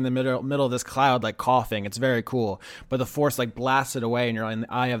fighting in the middle of this cloud, like coughing. It's very cool. But the force like blasts it away and you're in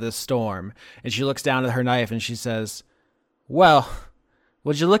the eye of this storm. And she looks down at her knife and she says, "Well,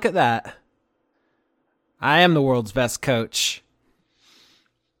 would you look at that? I am the world's best coach."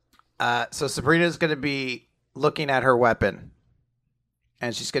 So Sabrina's going to be looking at her weapon.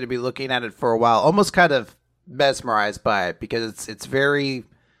 And she's going to be looking at it for a while, almost kind of mesmerized by it, because it's very...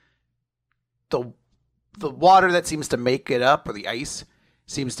 The water that seems to make it up, or the ice,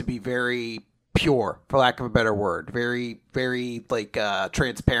 seems to be very pure, for lack of a better word. Very, very like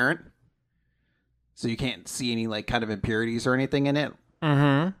transparent. So you can't see any like kind of impurities or anything in it.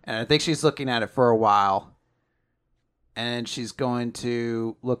 Mm-hmm. And I think she's looking at it for a while. And she's going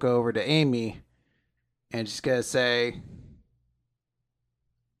to look over to Amy. And she's going to say,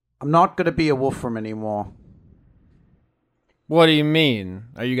 I'm not going to be a wolfram anymore. What do you mean?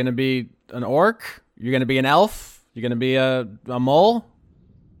 Are you going to be an orc? You're going to be an elf? You're going to be a mole?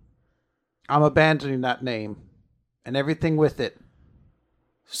 I'm abandoning that name. And everything with it.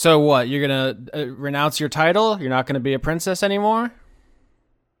 So what? You're going to renounce your title? You're not going to be a princess anymore?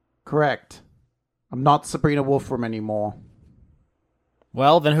 Correct. I'm not Sabrina Wolfram anymore.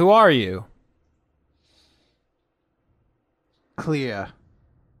 Well, then who are you? Clear.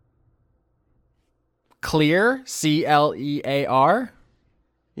 Clear? C-L-E-A-R?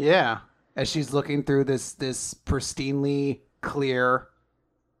 Yeah. As she's looking through this pristinely clear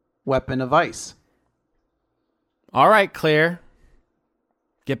weapon of ice. All right, Clear.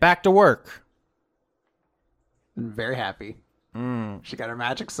 Get back to work. I'm very happy. She got her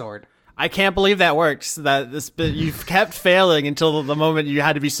magic sword. I can't believe that works. You've kept failing until the moment you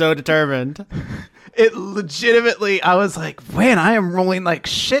had to be so determined. It legitimately, I was like, man, I am rolling like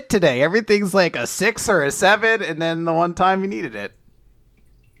shit today. Everything's like a 6 or a 7, and then the one time you needed it.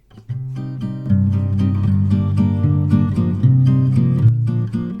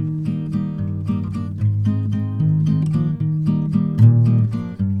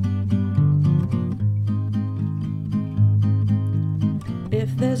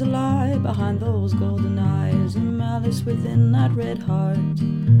 If there's a lie behind those golden eyes and malice within that red heart,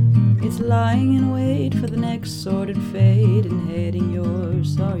 it's lying in wait for the next sordid fate and heading your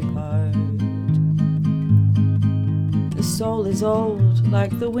sorry part. The soul is old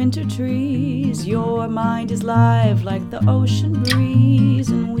like the winter trees, your mind is live like the ocean breeze,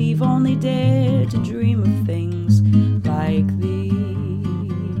 and we've only dared to dream of things like these.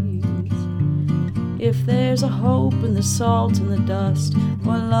 If there's a hope in the salt and the dust,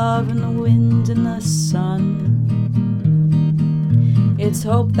 or love in the wind and the sun, it's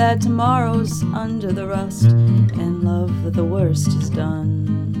hope that tomorrow's under the rust, and love that the worst is done.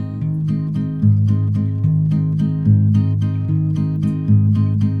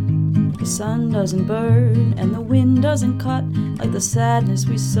 The sun doesn't burn and the wind doesn't cut like the sadness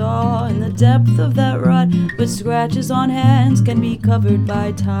we saw in the depth of that rut, but scratches on hands can be covered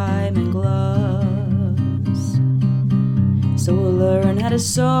by time and gloves. So we'll learn how to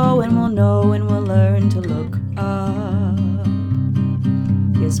sew, and we'll know, and we'll learn to look up.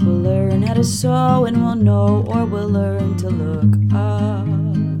 Yes, we'll learn how to sew, and we'll know, or we'll learn to look up.